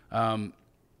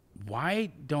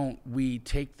 Why don't we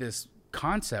take this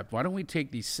concept? Why don't we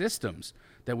take these systems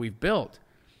that we've built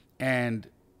and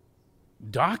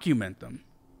document them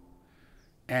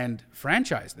and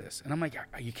franchise this? And I'm like,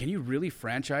 can you really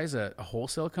franchise a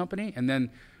wholesale company? And then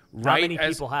Not many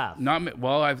people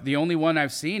have. The only one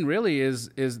I've seen really is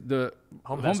the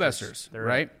Homevestors,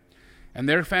 right? And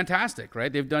they're fantastic,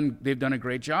 right? They've done a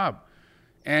great job,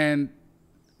 and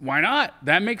why not?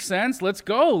 That makes sense. Let's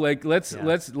go. Like let's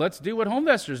do what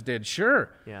Homevestors did.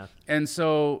 Sure. Yeah. And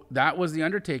so that was the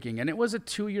undertaking, and it was a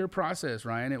 2-year process,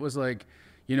 Ryan. It was like,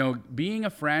 being a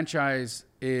franchise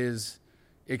is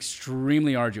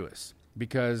extremely arduous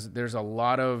because there's a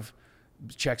lot of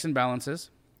checks and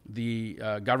balances. The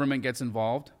government gets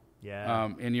involved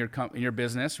in your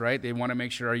business, right? They want to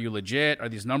make sure, are you legit? Are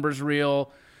these numbers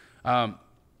real?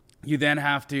 You then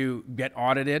have to get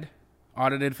audited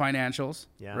financials,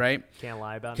 right? Can't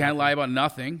lie about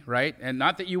nothing, right? And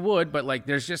not that you would, but like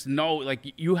there's just no,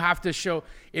 like you have to show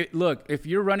it. Look, if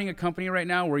you're running a company right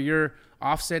now where you're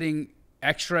offsetting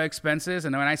extra expenses,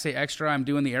 and when I say extra, I'm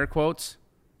doing the air quotes,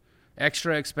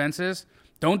 extra expenses,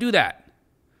 don't do that.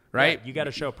 right? Yeah, you got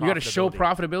to show profitability. You got to show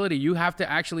profitability. You have to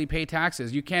actually pay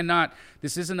taxes. You cannot,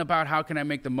 this isn't about how can I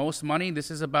make the most money.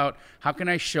 This is about how can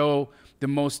I show the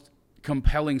most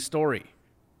compelling story.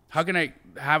 How can I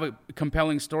have a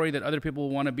compelling story that other people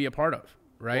will want to be a part of,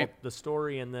 right? Well, the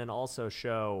story, and then also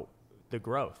show the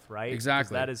growth, right?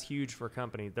 Exactly. 'Cause that is huge for a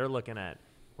company. They're looking at,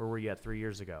 where were you at 3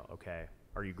 years ago? Okay.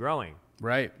 Are you growing?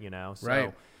 Right. You know? So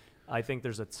Right. I think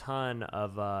there's a ton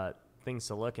of things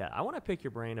to look at. I want to pick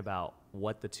your brain about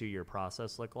what the 2-year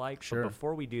process looked like. Sure. But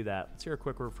before we do that, let's hear a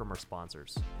quick word from our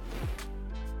sponsors.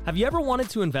 Have you ever wanted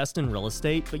to invest in real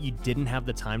estate, but you didn't have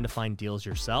the time to find deals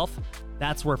yourself?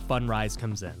 That's where Fundrise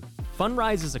comes in.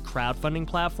 Fundrise is a crowdfunding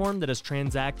platform that has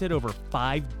transacted over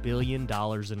 $5 billion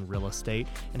in real estate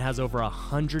and has over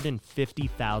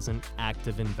 150,000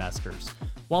 active investors.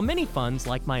 While many funds,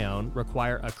 like my own,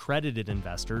 require accredited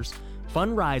investors,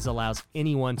 Fundrise allows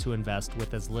anyone to invest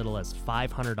with as little as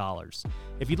 $500.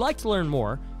 If you'd like to learn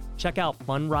more, check out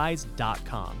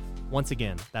fundrise.com. Once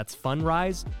again, that's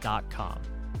fundrise.com.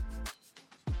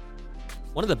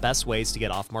 One of the best ways to get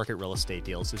off-market real estate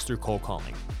deals is through cold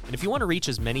calling. And if you want to reach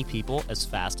as many people as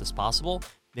fast as possible,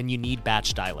 then you need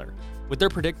Batch Dialer. With their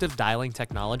predictive dialing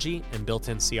technology and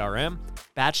built-in CRM,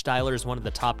 Batch Dialer is one of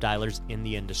the top dialers in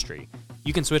the industry.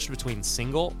 You can switch between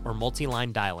single or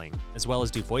multi-line dialing, as well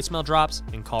as do voicemail drops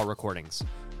and call recordings.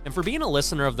 And for being a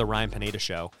listener of The Ryan Pineda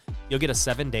Show, you'll get a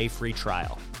 7-day free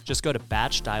trial. Just go to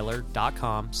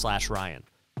batchdialer.com/Ryan.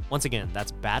 Once again,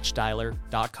 that's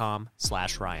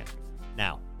batchdialer.com/Ryan.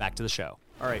 Now, back to the show.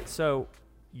 All right, so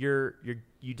you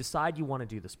decide you want to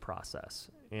do this process,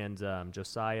 and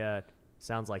Josiah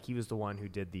sounds like he was the one who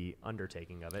did the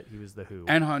undertaking of it. He was the who.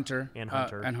 And Hunter. And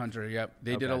Hunter. Yep.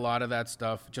 They did a lot of that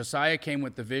stuff. Josiah came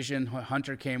with the vision.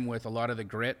 Hunter came with a lot of the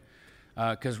grit.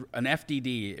 Because an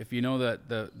FDD, if you know what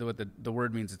the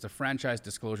word means, it's a franchise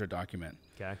disclosure document.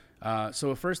 Okay. So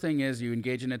the first thing is you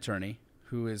engage an attorney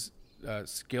who is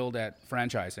skilled at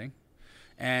franchising,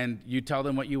 and you tell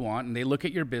them what you want, and they look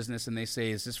at your business and they say,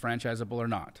 is this franchisable or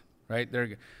not? Right? They're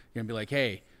going to be like,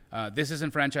 hey, this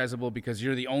isn't franchisable because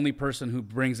you're the only person who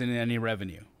brings in any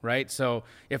revenue, right? So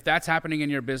if that's happening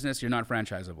in your business, you're not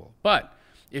franchisable. But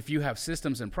if you have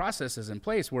systems and processes in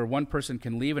place where one person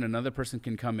can leave and another person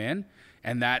can come in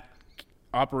and that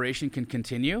operation can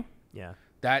continue,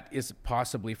 that is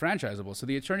possibly franchisable. So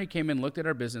the attorney came in, looked at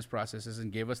our business processes,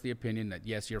 and gave us the opinion that,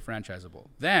 yes, you're franchisable.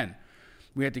 Then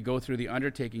we had to go through the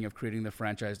undertaking of creating the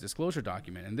franchise disclosure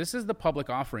document. And this is the public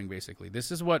offering, basically. This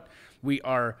is what we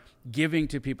are giving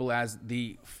to people as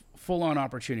the full-on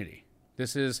opportunity.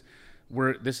 This is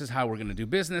how we're going to do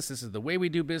business. This is the way we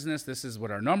do business. This is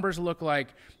what our numbers look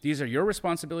like. These are your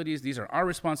responsibilities. These are our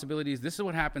responsibilities. This is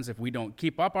what happens if we don't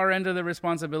keep up our end of the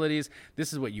responsibilities.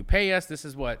 This is what you pay us. This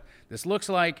is what this looks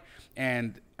like.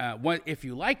 And if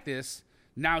you like this,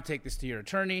 now take this to your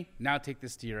attorney. Now take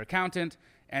this to your accountant.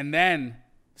 And then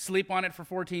sleep on it for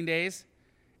 14 days.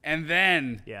 And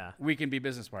then we can be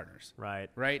business partners. Right.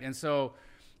 And so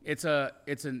it's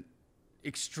an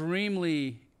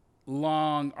extremely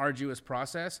long, arduous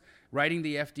process. Writing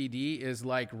the FDD is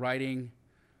like writing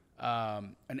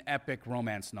an epic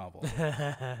romance novel.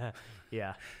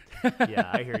 Yeah,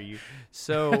 I hear you.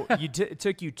 So it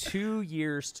took you 2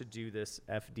 years to do this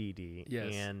FDD.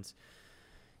 Yes. And,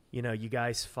 you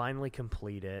guys finally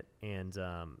complete it, and,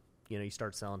 you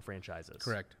start selling franchises.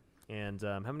 Correct. And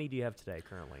how many do you have today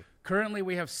currently? Currently,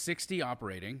 we have 60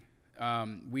 operating.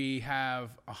 We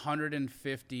have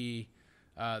 150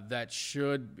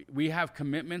 we have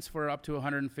commitments for up to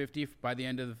 150 by the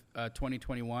end of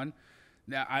 2021.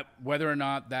 Now, whether or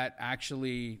not that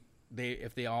actually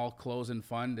if they all close and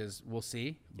fund we'll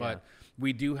see. But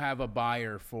we do have a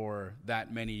buyer for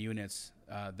that many units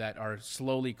that are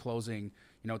slowly closing,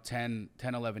 10,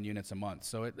 11 units a month.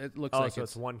 So it looks like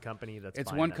it's one company that's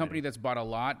it's buying one that company many. that's bought a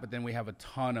lot, but then we have a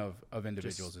ton of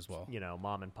individuals as well.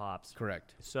 Mom and pops.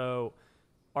 Correct. So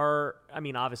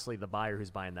obviously the buyer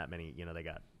who's buying that many, they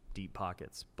got deep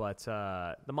pockets, but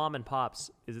the mom and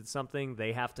pops, is it something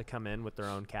they have to come in with their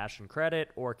own cash and credit,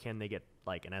 or can they get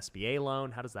like an SBA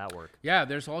loan? How does that work? Yeah,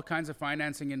 there's all kinds of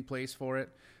financing in place for it.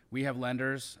 We have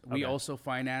lenders. Okay. We also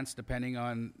finance depending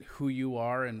on who you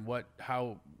are and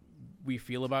how we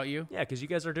feel about you. Yeah, because you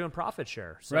guys are doing profit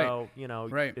share. So,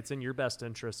 it's in your best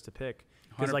interest to pick.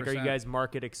 Because, are you guys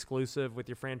market exclusive with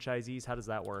your franchisees? How does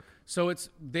that work? So it's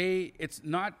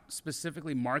not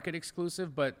specifically market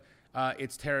exclusive, but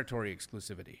it's territory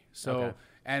exclusivity. So,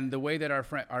 and the way that our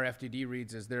FDD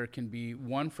reads is there can be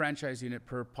one franchise unit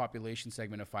per population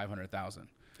segment of 500,000.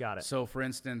 Got it. So, for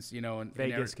instance,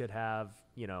 Vegas could have,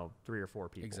 3 or 4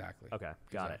 people. Exactly. Okay,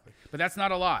 got it. But that's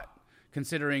not a lot.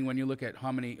 considering when you look at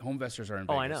how many home investors are in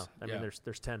Vegas. Oh, I know. I mean,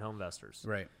 there's 10 home investors.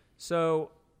 Right.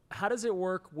 So how does it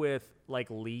work with like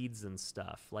leads and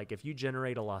stuff? Like if you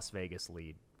generate a Las Vegas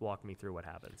lead, walk me through what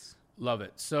happens. Love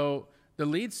it. So the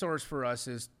lead source for us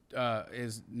is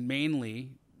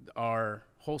mainly our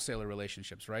wholesaler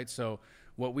relationships, right? So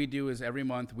what we do is every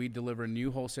month we deliver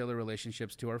new wholesaler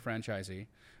relationships to our franchisee.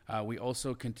 We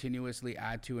also continuously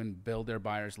add to and build their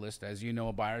buyers list. As you know,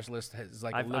 a buyers list is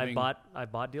like a living.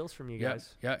 I've bought deals from you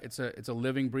guys. Yeah, it's a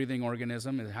living, breathing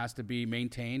organism. It has to be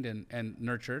maintained and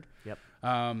nurtured. Yep.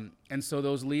 And so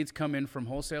those leads come in from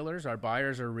wholesalers. Our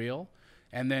buyers are real.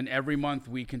 And then every month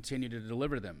we continue to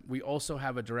deliver them. We also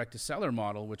have a direct-to-seller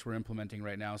model, which we're implementing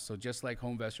right now. So just like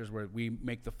home investors, where we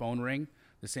make the phone ring,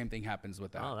 the same thing happens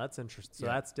with that. Oh, that's interesting. So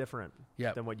that's different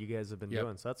than what you guys have been Yep.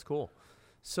 doing. So that's cool.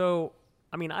 So,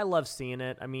 I mean, I love seeing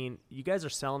it. I mean, you guys are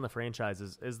selling the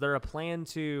franchises. Is there a plan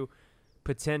to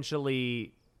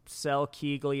potentially sell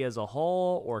Keegley as a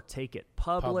whole or take it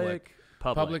public?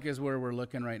 Public is where we're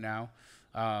looking right now.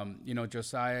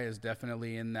 Josiah is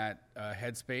definitely in that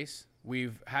headspace.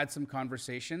 We've had some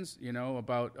conversations,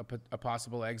 about a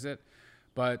possible exit,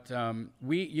 but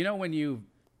when you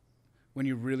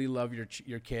really love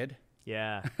your kid.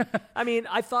 Yeah. I mean,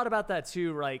 I thought about that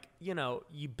too. Like,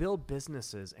 you build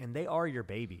businesses and they are your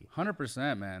baby.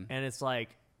 100%, man. And it's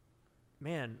like,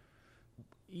 man,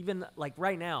 even like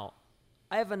right now,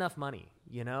 I have enough money,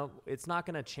 it's not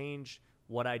going to change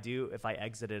what I do if I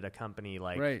exited a company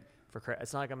right.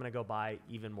 It's not like I'm going to go buy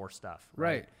even more stuff.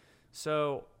 Right.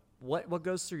 So what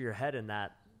goes through your head in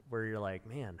that where you're like,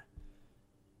 man,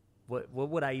 what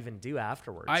would I even do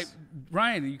afterwards?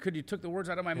 Ryan, you took the words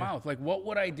out of my mouth. Like, what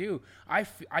would I do?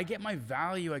 I get my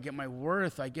value. I get my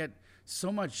worth. I get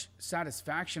so much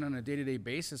satisfaction on a day-to-day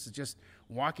basis of just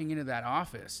walking into that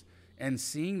office and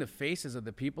seeing the faces of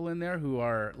the people in there who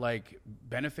are like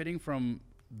benefiting from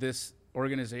this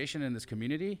organization and this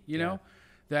community,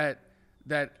 that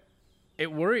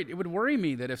it would worry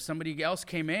me that if somebody else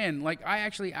came in, like I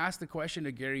actually asked the question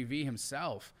to Gary Vee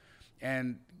himself,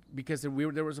 and because there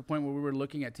was a point where we were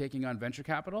looking at taking on venture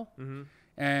capital,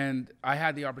 and I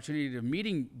had the opportunity to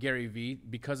meeting Gary Vee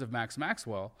because of Max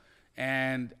Maxwell,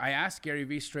 and I asked Gary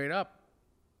Vee straight up,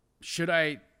 should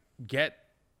I get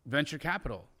venture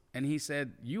capital? And he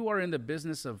said, you are in the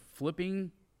business of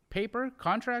flipping paper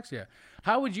contracts? Yeah.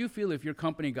 How would you feel if your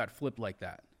company got flipped like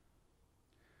that?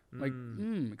 Like,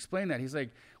 explain that. He's like,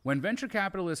 when venture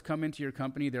capitalists come into your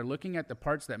company, they're looking at the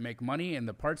parts that make money, and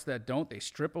the parts that don't, they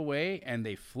strip away and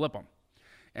they flip them.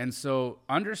 And so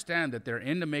understand that they're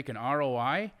in to make an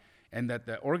ROI, and that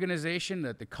the organization,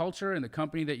 that the culture and the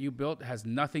company that you built has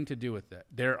nothing to do with it,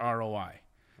 their ROI.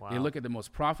 Wow. They look at the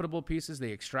most profitable pieces,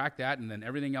 they extract that, and then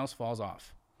everything else falls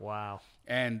off. Wow.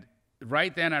 And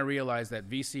right then I realized that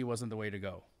VC wasn't the way to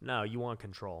go. No, you want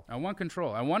control. I want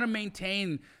control. I want to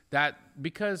maintain that,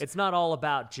 because it's not all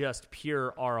about just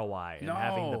pure ROI and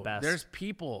having the best. There's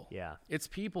people. Yeah. It's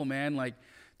people, man. Like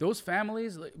those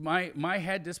families, my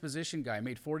head disposition guy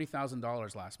made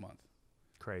 $40,000 last month.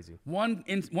 Crazy.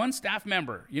 One staff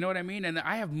member, you know what I mean? And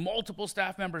I have multiple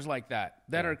staff members like that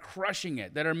are crushing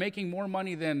it, that are making more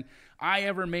money than I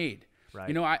ever made.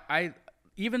 Right. I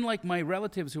even like my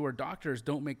relatives who are doctors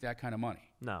don't make that kind of money.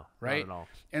 No, right? Not at all.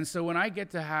 And so when I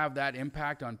get to have that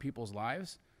impact on people's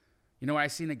lives, I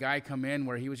seen a guy come in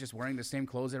where he was just wearing the same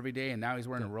clothes every day, and now he's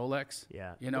wearing a Rolex.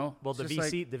 Yeah. Well, the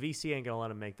VC ain't gonna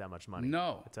let him make that much money.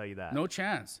 No, I tell you that. No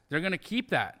chance. They're gonna keep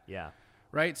that. Yeah.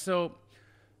 Right. So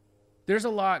there's a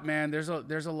lot, man. There's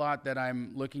a lot that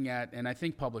I'm looking at, and I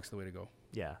think public's the way to go.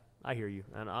 Yeah, I hear you,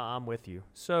 and I'm with you.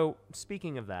 So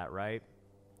speaking of that, right?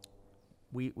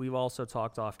 We've also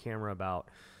talked off camera about,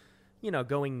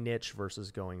 going niche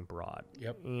versus going broad.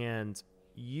 Yep. And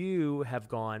you have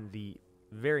gone the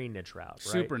very niche route, right?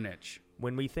 Super niche.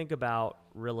 When we think about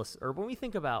real estate, or when we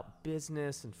think about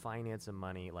business and finance and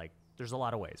money, like there's a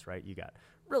lot of ways, right? You got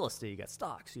real estate, you got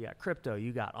stocks, you got crypto,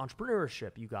 you got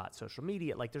entrepreneurship, you got social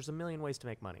media. Like there's a million ways to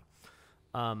make money.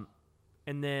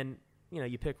 And then,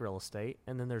 you pick real estate,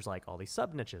 and then there's like all these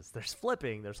sub niches. There's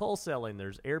flipping, there's wholesaling,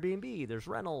 there's Airbnb, there's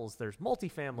rentals, there's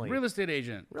multifamily. Real estate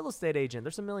agent.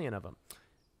 There's a million of them.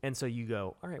 And so you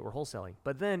go, all right, we're wholesaling.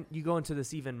 But then you go into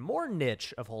this even more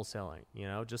niche of wholesaling,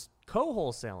 just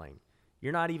co-wholesaling.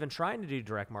 You're not even trying to do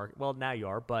direct market. Well, now you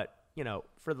are, but,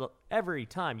 every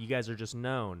time you guys are just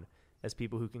known as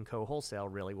people who can co-wholesale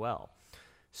really well.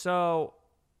 So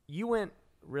you went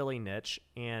really niche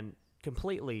and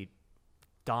completely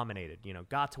dominated,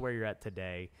 got to where you're at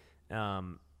today,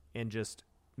 and just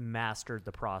mastered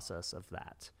the process of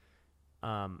that.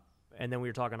 And then we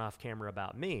were talking off camera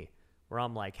about me. where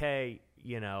I'm like, hey,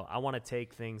 I want to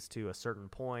take things to a certain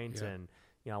point, and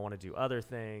I want to do other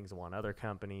things. I want other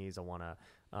companies. I want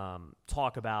to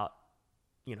talk about,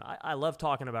 I love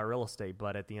talking about real estate,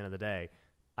 but at the end of the day,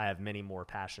 I have many more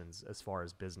passions as far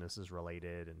as business is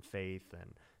related, and faith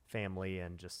and family,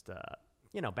 and just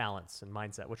balance and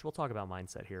mindset, which we'll talk about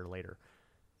mindset here later.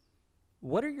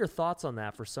 What are your thoughts on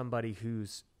that for somebody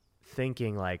who's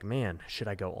thinking like, man, should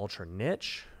I go ultra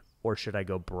niche or should I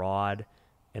go broad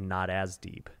and not as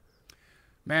deep?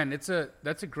 Man, that's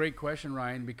a great question,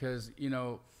 Ryan, because,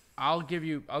 I'll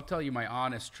tell you my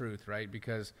honest truth, right?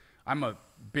 Because I'm a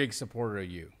big supporter of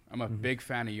you. I'm a big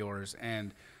fan of yours.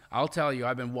 And I'll tell you,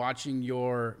 I've been watching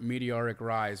your meteoric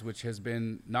rise, which has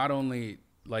been not only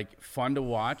like fun to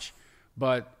watch,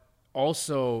 but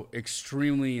also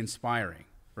extremely inspiring,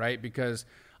 right? Because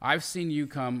I've seen you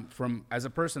come from, as a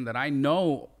person that I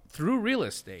know through real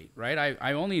estate, right?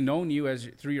 I only known you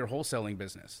through your wholesaling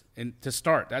business, and to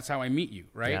start, that's how I meet you,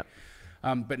 right?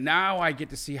 Yeah. But now I get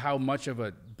to see how much of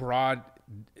a broad,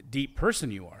 deep person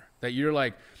you are. That you're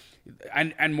like,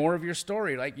 and more of your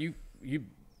story, like you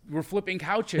were flipping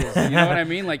couches, you know what I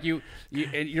mean? Like you're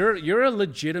a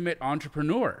legitimate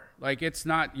entrepreneur. Like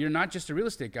you're not just a real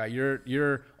estate guy.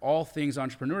 You're all things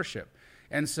entrepreneurship,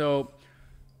 and so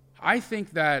I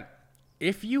think that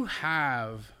if you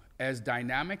have as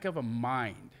dynamic of a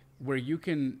mind where you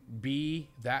can be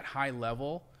that high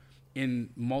level in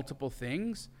multiple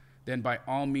things, then by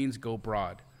all means go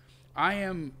broad. I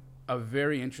am a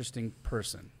very interesting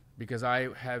person because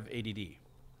I have ADD,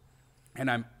 and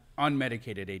I'm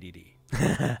unmedicated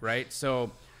ADD, right?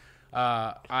 So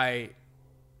I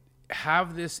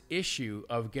have this issue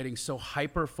of getting so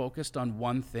hyper focused on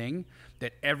one thing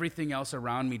that everything else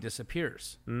around me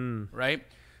disappears, right?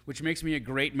 Which makes me a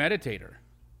great meditator.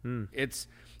 It's,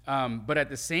 but at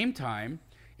the same time,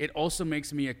 it also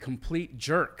makes me a complete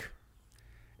jerk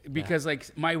because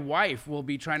like my wife will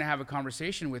be trying to have a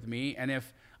conversation with me, and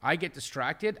if I get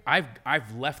distracted,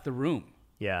 I've left the room.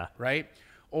 Yeah. Right.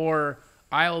 Or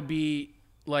I'll be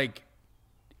like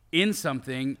in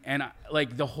something, and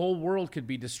like the whole world could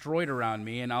be destroyed around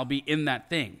me, and I'll be in that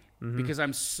thing because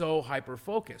I'm so hyper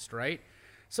focused. Right.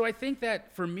 So I think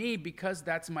that for me, because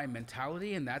that's my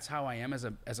mentality and that's how I am as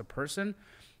a person,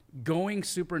 going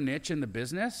super niche in the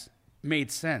business made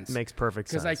sense. Makes perfect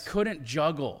sense. Because I couldn't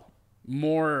juggle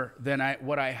more than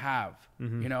what I have,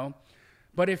 you know?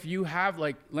 But if you have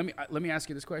like, let me ask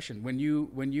you this question. When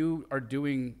you are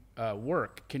doing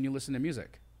work, can you listen to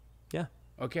music? Yeah.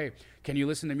 Okay. Can you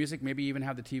listen to music, maybe even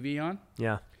have the TV on?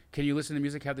 Yeah. Can you listen to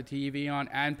music, have the TV on,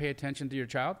 and pay attention to your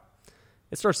child?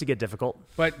 It starts to get difficult.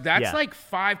 But that's like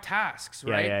 5 tasks,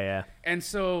 right? Yeah. And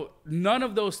so none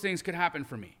of those things could happen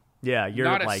for me. Yeah, you're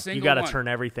not like, you got to turn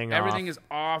everything off. Everything is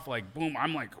off, like, boom,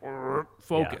 I'm like,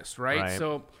 focused, right?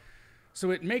 So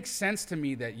it makes sense to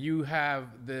me that you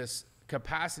have this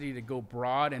capacity to go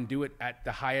broad and do it at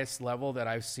the highest level that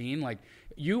I've seen. Like,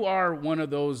 you are one of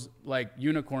those, like,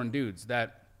 unicorn dudes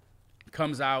that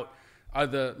comes out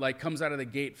of the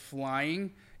gate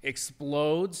flying,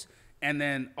 explodes, and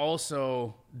then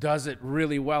also does it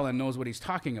really well and knows what he's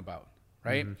talking about,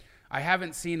 right? I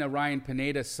haven't seen a Ryan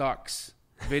Pineda sucks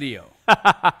video,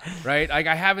 right? Like,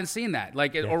 I haven't seen that.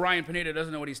 Like, or Ryan Pineda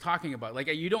doesn't know what he's talking about. Like,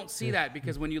 you don't see that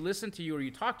because when you listen to you or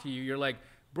you talk to you, you're like,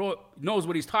 bro knows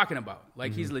what he's talking about.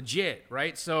 Like, he's legit,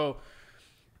 right? So,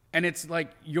 and it's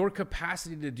like your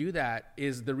capacity to do that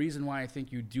is the reason why I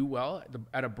think you do well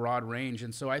at a broad range.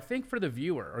 And so I think for the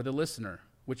viewer or the listener,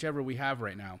 whichever we have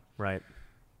right now, right,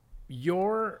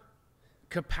 your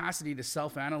capacity to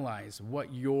self-analyze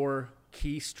what your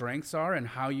key strengths are and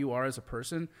how you are as a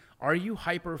person. Are you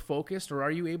hyper-focused, or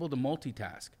are you able to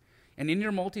multitask? And in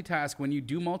your multitask, when you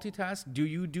do multitask, do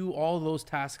you do all those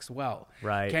tasks well?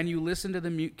 Right. Can you listen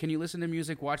to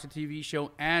music, watch a TV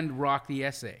show, and rock the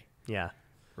essay? Yeah.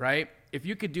 Right? If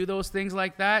you could do those things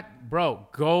like that, bro,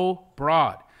 go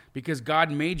broad, because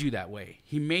God made you that way.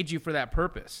 He made you for that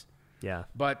purpose. Yeah.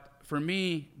 But for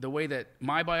me, the way that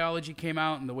my biology came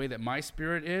out and the way that my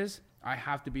spirit is, I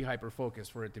have to be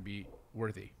hyper-focused for it to be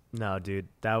worthy. No, dude,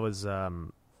 that was,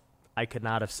 I could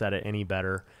not have said it any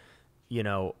better. You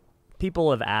know,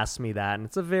 people have asked me that, and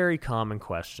it's a very common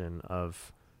question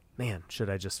of, man, should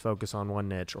I just focus on one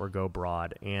niche or go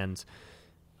broad? And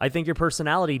I think your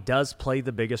personality does play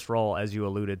the biggest role, as you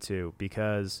alluded to,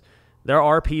 because there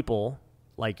are people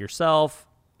like yourself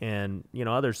and, you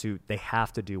know, others who they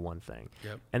have to do one thing.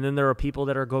 Yep. And then there are people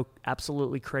that are go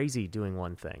absolutely crazy doing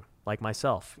one thing, like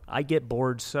myself. I get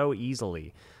bored so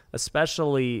easily,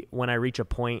 especially when I reach a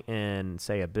point in,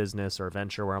 say, a business or a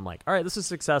venture where I'm like, all right, this is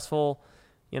successful.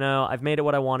 You know, I've made it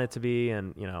what I want it to be,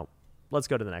 and, you know, let's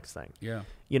go to the next thing. Yeah.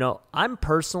 You know, I'm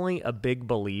personally a big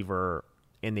believer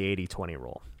in the 80-20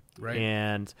 rule. Right.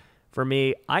 And for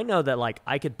me, I know that like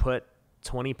I could put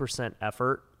 20%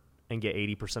 effort and get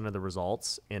 80% of the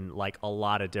results in like a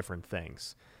lot of different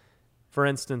things. For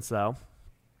instance, though,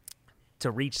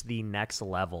 to reach the next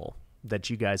level that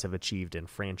you guys have achieved in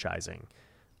franchising,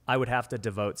 I would have to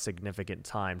devote significant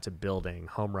time to building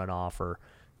Home Run Offer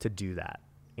to do that.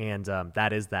 And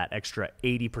that is that extra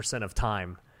 80% of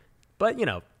time. But, you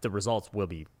know, the results will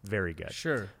be very good.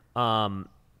 Sure.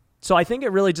 So I think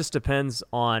it really just depends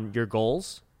on your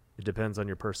goals. It depends on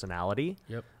your personality.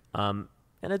 Yep. And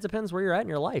it depends where you're at in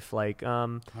your life. Like,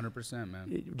 100%,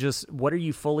 man. just what are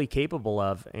you fully capable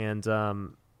of? And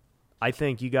I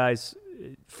think you guys,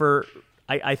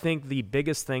 I think the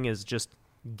biggest thing is just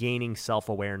gaining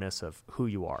self-awareness of who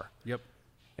you are. Yep.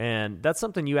 And that's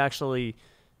something you actually,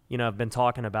 you know, have been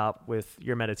talking about with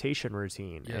your meditation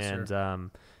routine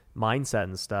and mindset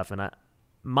and stuff. And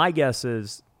my guess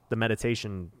is the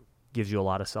meditation gives you a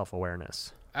lot of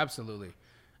self-awareness. Absolutely.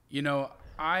 You know,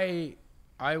 I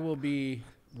will be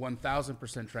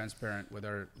 1,000% transparent with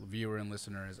our viewer and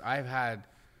listeners. I've had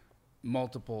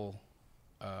multiple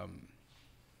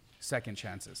second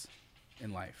chances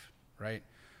in life, right?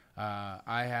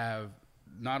 I have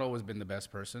not always been the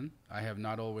best person. I have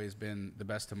not always been the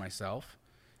best to myself.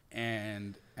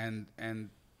 And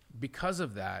because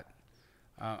of that,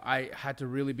 I had to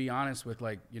really be honest with,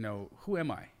 like, you know, who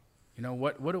am I? You know,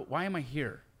 why am I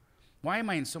here? Why am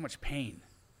I in so much pain?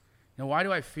 You know, why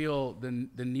do I feel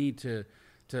the need to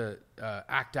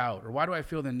act out? Or why do I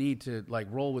feel the need to, like,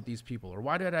 roll with these people? Or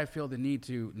why did I feel the need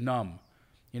to numb?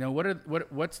 You know,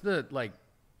 what's the, like,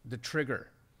 the trigger?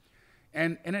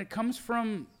 And it comes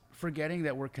from forgetting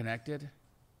that we're connected.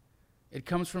 It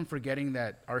comes from forgetting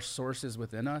that our source is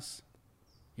within us,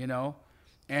 you know?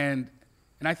 And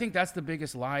I think that's the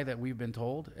biggest lie that we've been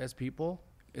told as people,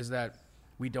 is that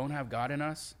we don't have God in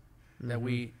us, that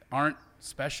we aren't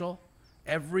special.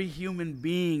 Every human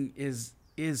being is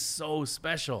so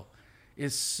special,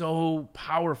 is so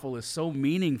powerful, is so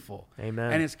meaningful.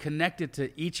 Amen. And is connected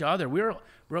to each other.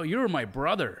 Bro, you're my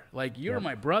brother. Like, you're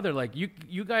my brother. Like,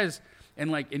 you guys,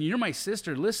 and you're my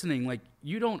sister listening. Like,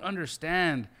 you don't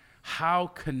understand how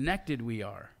connected we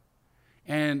are.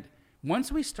 And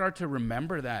once we start to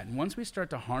remember that, and once we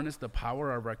start to harness the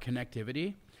power of our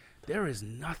connectivity, there is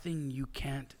nothing you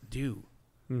can't do.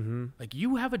 Mm-hmm. Like,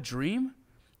 you have a dream,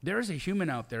 there is a human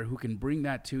out there who can bring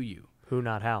that to you. Who,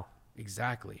 not how.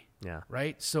 Exactly. Yeah.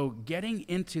 Right? So getting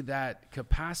into that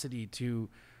capacity to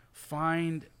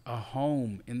find a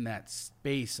home in that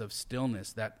space of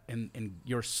stillness, that in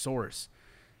your source.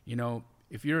 You know,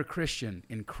 if you're a Christian,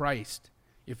 in Christ.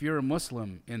 If you're a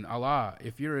Muslim, in Allah.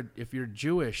 If you're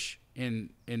Jewish,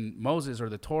 in Moses or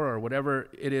the Torah or whatever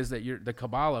it is that the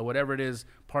Kabbalah, whatever it is,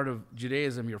 part of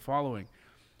Judaism you're following.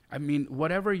 I mean,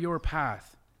 whatever your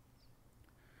path,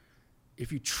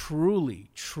 if you truly,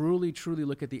 truly, truly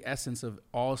look at the essence of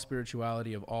all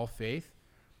spirituality, of all faith,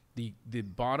 the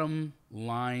bottom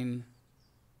line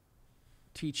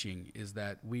teaching is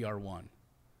that we are one.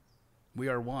 We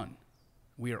are one.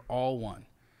 We are all one.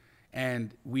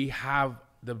 And we have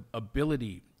the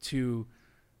ability to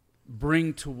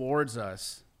bring towards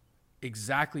us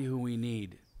exactly who we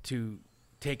need to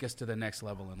take us to the next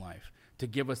level in life, to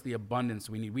give us the abundance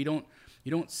we need.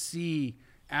 You don't see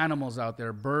animals out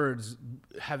there, birds,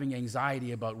 having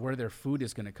anxiety about where their food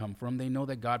is going to come from. They know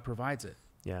that God provides it.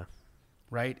 Yeah.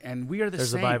 Right? And we are the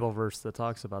There's same. There's a Bible verse that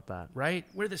talks about that. Right?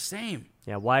 We're the same.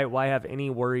 Yeah. Why have any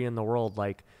worry in the world?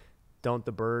 Like, don't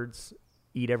the birds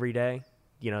eat every day?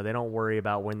 You know, they don't worry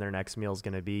about when their next meal is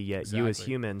going to be, yet you as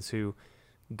humans who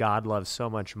God loves so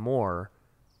much more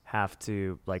have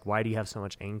to, like, why do you have so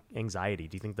much anxiety?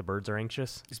 Do you think the birds are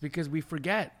anxious? It's because we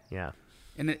forget. Yeah.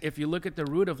 And if you look at the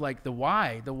root of, like, the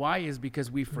why is because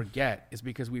we forget. It's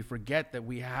because we forget that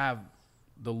we have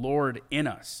the Lord in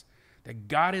us, that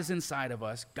God is inside of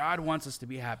us. God wants us to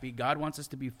be happy. God wants us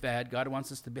to be fed. God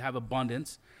wants us to have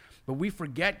abundance. But we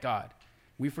forget God.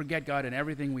 We forget God in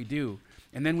everything we do.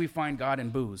 And then we find God in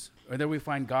booze, or then we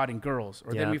find God in girls,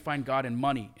 or then we find God in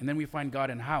money, and then we find God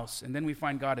in house, and then we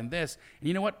find God in this. And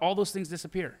you know what? All those things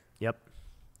disappear. Yep.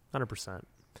 100%.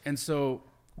 And so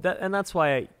that's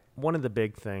why one of the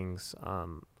big things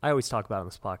I always talk about on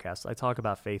this podcast, I talk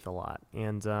about faith a lot.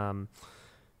 And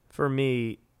for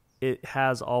me, it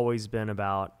has always been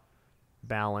about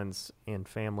balance in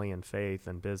family and faith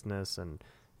and business and,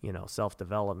 you know,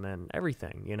 self-development,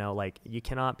 everything. You know, like, you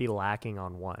cannot be lacking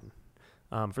on one.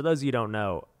 For those of you who don't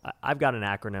know, I've got an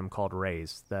acronym called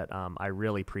RAISE that I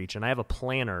really preach, and I have a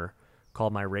planner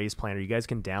called my RAISE Planner. You guys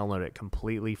can download it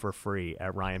completely for free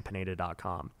at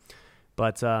ryanpineda.com.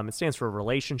 But it stands for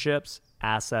relationships,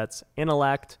 assets,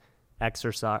 intellect,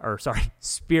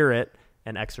 spirit,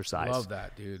 and exercise. Love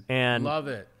that, dude. And love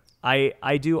it.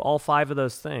 I do all 5 of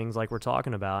those things like we're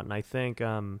talking about, and I think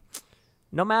no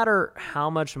matter how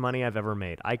much money I've ever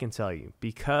made, I can tell you,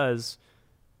 because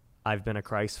I've been a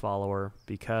Christ follower,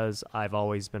 because I've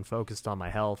always been focused on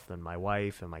my health and my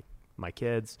wife and my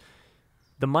kids,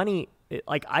 the money,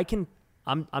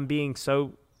 I'm being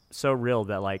so real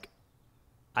that like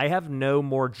I have no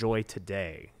more joy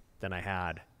today than I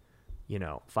had,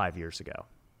 5 years ago.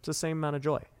 It's the same amount of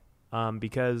joy,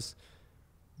 because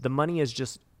the money is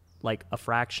just like a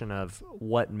fraction of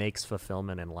what makes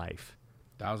fulfillment in life.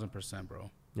 1,000%, bro.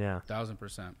 Yeah.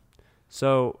 1,000%.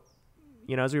 So,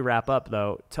 as we wrap up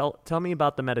though, tell me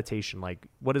about the meditation. Like,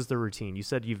 what is the routine? You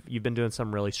said you've been doing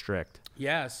something really strict.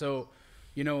 Yeah. So,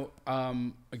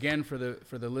 again, for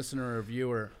the listener or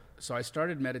viewer, so I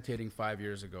started meditating 5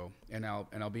 years ago, and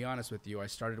I'll be honest with you, I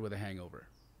started with a hangover.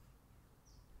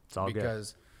 It's all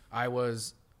because I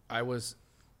was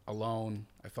alone.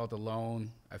 I felt alone.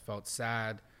 I felt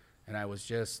sad, and I was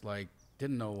just like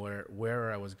didn't know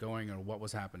where I was going or what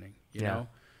was happening. You know,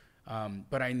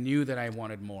 but I knew that I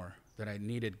wanted more. That I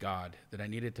needed God. That I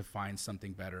needed to find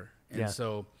something better. And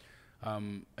so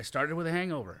I started with a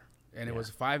hangover, and it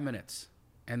was 5 minutes.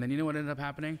 And then you know what ended up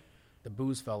happening? The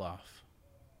booze fell off.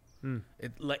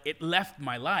 It left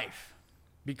my life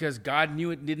because God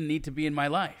knew it didn't need to be in my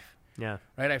life. Yeah.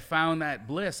 Right. I found that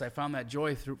bliss. I found that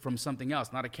joy from something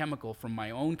else, not a chemical, from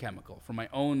my own chemical, from my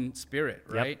own spirit.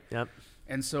 Right. Yep.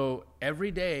 And so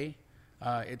every day,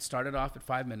 it started off at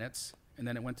 5 minutes, and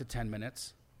then it went to 10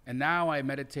 minutes. And now I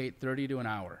meditate 30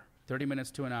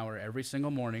 minutes to an hour every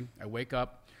single morning. I wake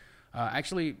up,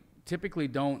 actually typically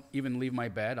don't even leave my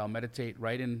bed. I'll meditate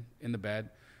right in the bed.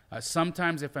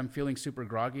 Sometimes if I'm feeling super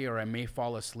groggy or I may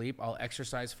fall asleep, I'll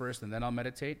exercise first and then I'll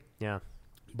meditate. Yeah.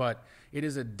 But it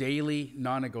is a daily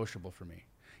non-negotiable for me.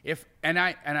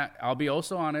 I'll be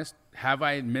also honest, have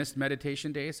I missed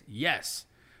meditation days? Yes.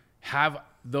 Have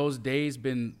those days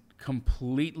been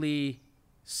completely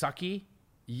sucky?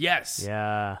 Yes.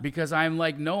 Yeah. Because I'm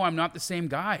like, no, I'm not the same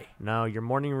guy. No, your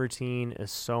morning routine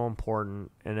is so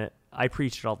important, and I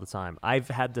preach it all the time. I've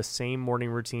had the same morning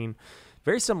routine,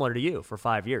 very similar to you, for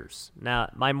 5 years. Now,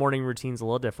 my morning routine's a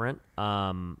little different.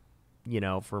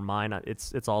 For mine,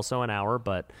 it's also an hour,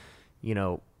 but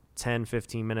 10,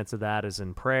 15 minutes of that is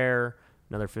in prayer.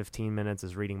 Another 15 minutes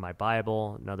is reading my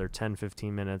Bible. Another 10,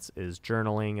 15 minutes is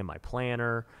journaling in my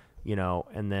planner,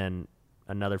 and then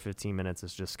another 15 minutes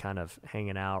is just kind of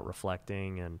hanging out,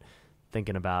 reflecting, and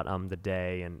thinking about the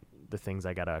day and the things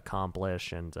I got to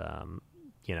accomplish, and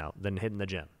then hitting the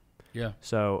gym. Yeah.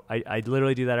 So I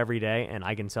literally do that every day, and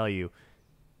I can tell you,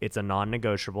 it's a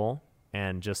non-negotiable.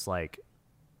 And just like,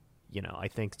 I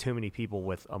think too many people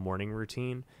with a morning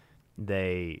routine,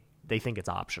 they think it's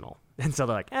optional, and so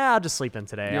they're like, I'll just sleep in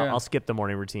today. Yeah. I'll skip the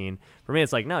morning routine. For me,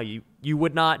 it's like, no, you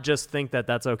would not just think that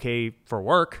that's okay for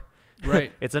work.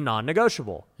 Right. It's a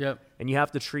non-negotiable. Yep. And you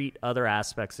have to treat other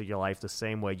aspects of your life the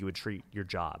same way you would treat your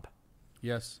job.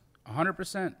 Yes.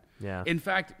 100%. Yeah. In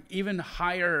fact, even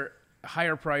higher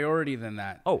priority than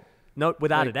that. Oh, no,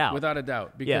 without a doubt. Without a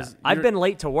doubt. Because I've been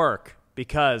late to work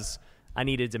because I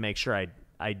needed to make sure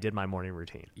I did my morning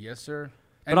routine. Yes, sir.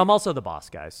 But I'm also the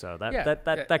boss, guys, so that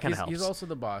kind of helps. He's also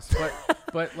the boss.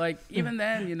 But like even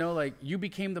then, you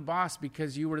became the boss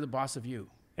because you were the boss of you.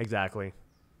 Exactly.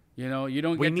 You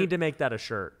don't. We need to make that a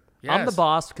shirt. Yes. I'm the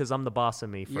boss because I'm the boss of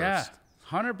me first. Yeah,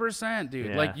 100%, dude.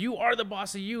 Yeah. Like you are the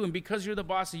boss of you, and because you're the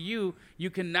boss of you, you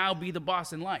can now be the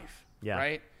boss in life. Yeah.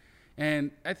 Right.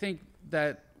 And I think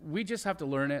that we just have to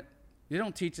learn it. They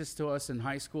don't teach this to us in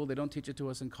high school. They don't teach it to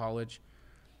us in college.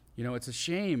 It's a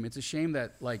shame. It's a shame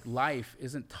that like life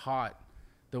isn't taught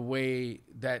the way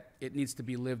that it needs to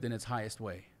be lived in its highest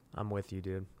way. I'm with you,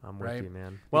 dude. I'm Right? with you,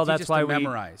 man. They Well, teach that's us why to we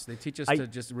memorize. They teach us to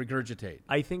just regurgitate.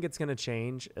 I think it's going to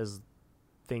change as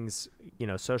things,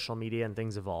 social media and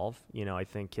things evolve. I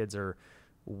think kids are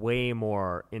way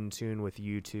more in tune with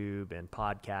YouTube and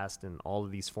podcast and all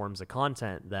of these forms of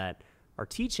content that are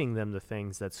teaching them the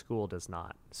things that school does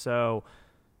not. So,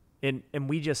 and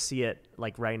we just see it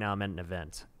like right now. I'm at an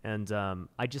event, and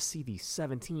I just see these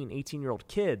 17, 18-year-old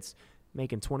kids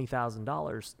making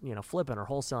 $20,000, flipping or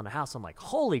wholesaling a house. I'm like,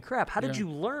 holy crap, how did you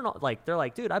learn? Like, they're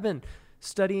like, dude, I've been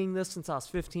studying this since I was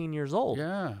 15 years old.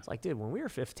 Yeah. It's like, dude, when we were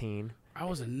 15, I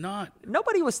was a nut.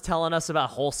 nobody was telling us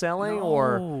about wholesaling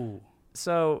or,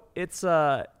 so it's,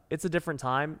 it's a different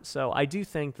time. So I do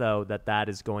think, though, that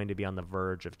is going to be on the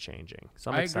verge of changing. So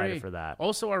I'm excited for that.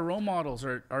 Also, our role models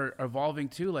are evolving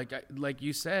too. Like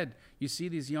you said, you see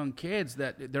these young kids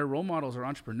that their role models are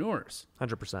entrepreneurs.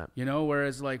 100%. You know,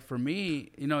 whereas like for me,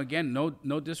 you know, again,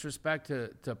 no disrespect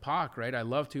to Pac, right? I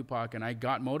love Tupac and I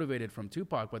got motivated from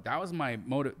Tupac, but that was my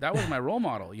role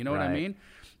model. You know what I mean?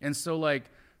 And so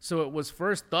so it was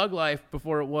first thug life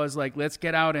before it was like, let's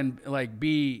get out and like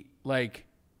be like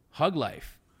hug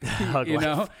life. You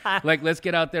know, like let's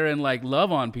get out there and like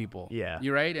love on people. Yeah,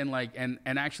 you're right, and like and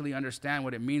actually understand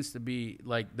what it means to be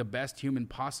like the best human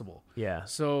possible. Yeah.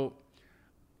 So,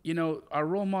 you know, our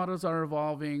role models are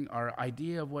evolving. Our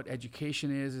idea of what education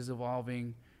is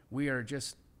evolving. We are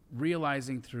just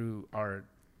realizing through our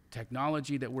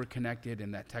technology that we're connected,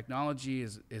 and that technology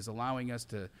is allowing us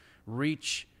to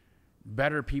reach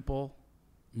better people,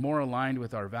 more aligned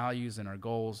with our values and our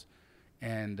goals.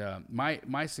 And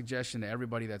my suggestion to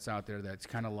everybody that's out there that's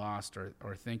kind of lost or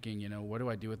thinking, you know, what do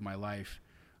I do with my life?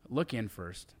 Look in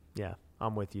first. Yeah,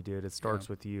 I'm with you, dude. It starts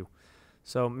with you.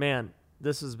 So, man,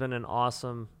 this has been an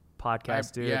awesome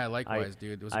podcast, dude. Yeah, likewise,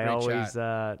 dude. It was a great chat.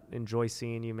 I always enjoy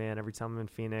seeing you, man, every time I'm in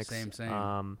Phoenix.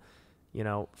 Same. You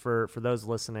know, for those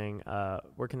listening,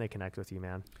 where can they connect with you,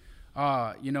 man?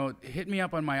 You know, hit me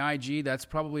up on my IG. That's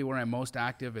probably where I'm most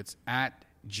active. It's at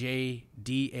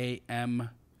JDAMJI,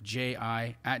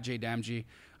 at Damji.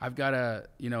 I've got a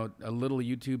little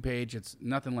YouTube page. It's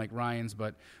nothing like Ryan's,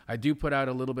 but I do put out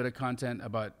a little bit of content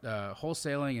about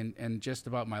wholesaling and just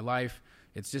about my life.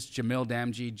 It's just Jamil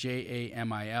Damji,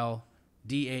 JAMIL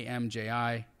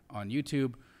DAMJI on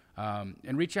YouTube.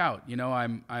 And reach out. You know,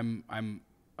 I'm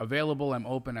available. I'm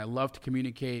open. I love to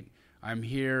communicate. I'm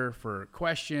here for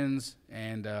questions,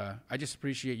 and I just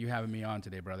appreciate you having me on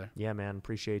today, brother. Yeah, man.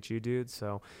 Appreciate you, dude.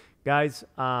 So, guys,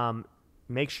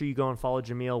 make sure you go and follow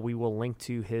Jamil. We will link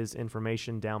to his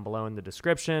information down below in the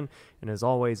description. And as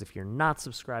always, if you're not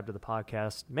subscribed to the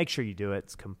podcast, make sure you do it.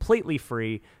 It's completely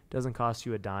free. Doesn't cost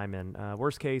you a dime. And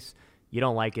worst case, you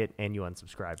don't like it and you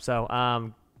unsubscribe. So,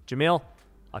 Jamil,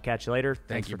 I'll catch you later.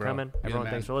 Thanks for coming. Everyone,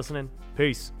 thanks for listening.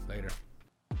 Peace. Later.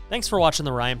 Thanks for watching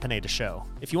The Ryan Pineda Show.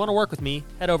 If you want to work with me,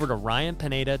 head over to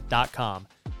ryanpineda.com.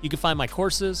 You can find my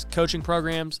courses, coaching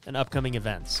programs, and upcoming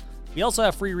events. We also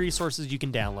have free resources you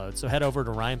can download, so head over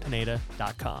to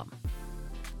ryanpineda.com.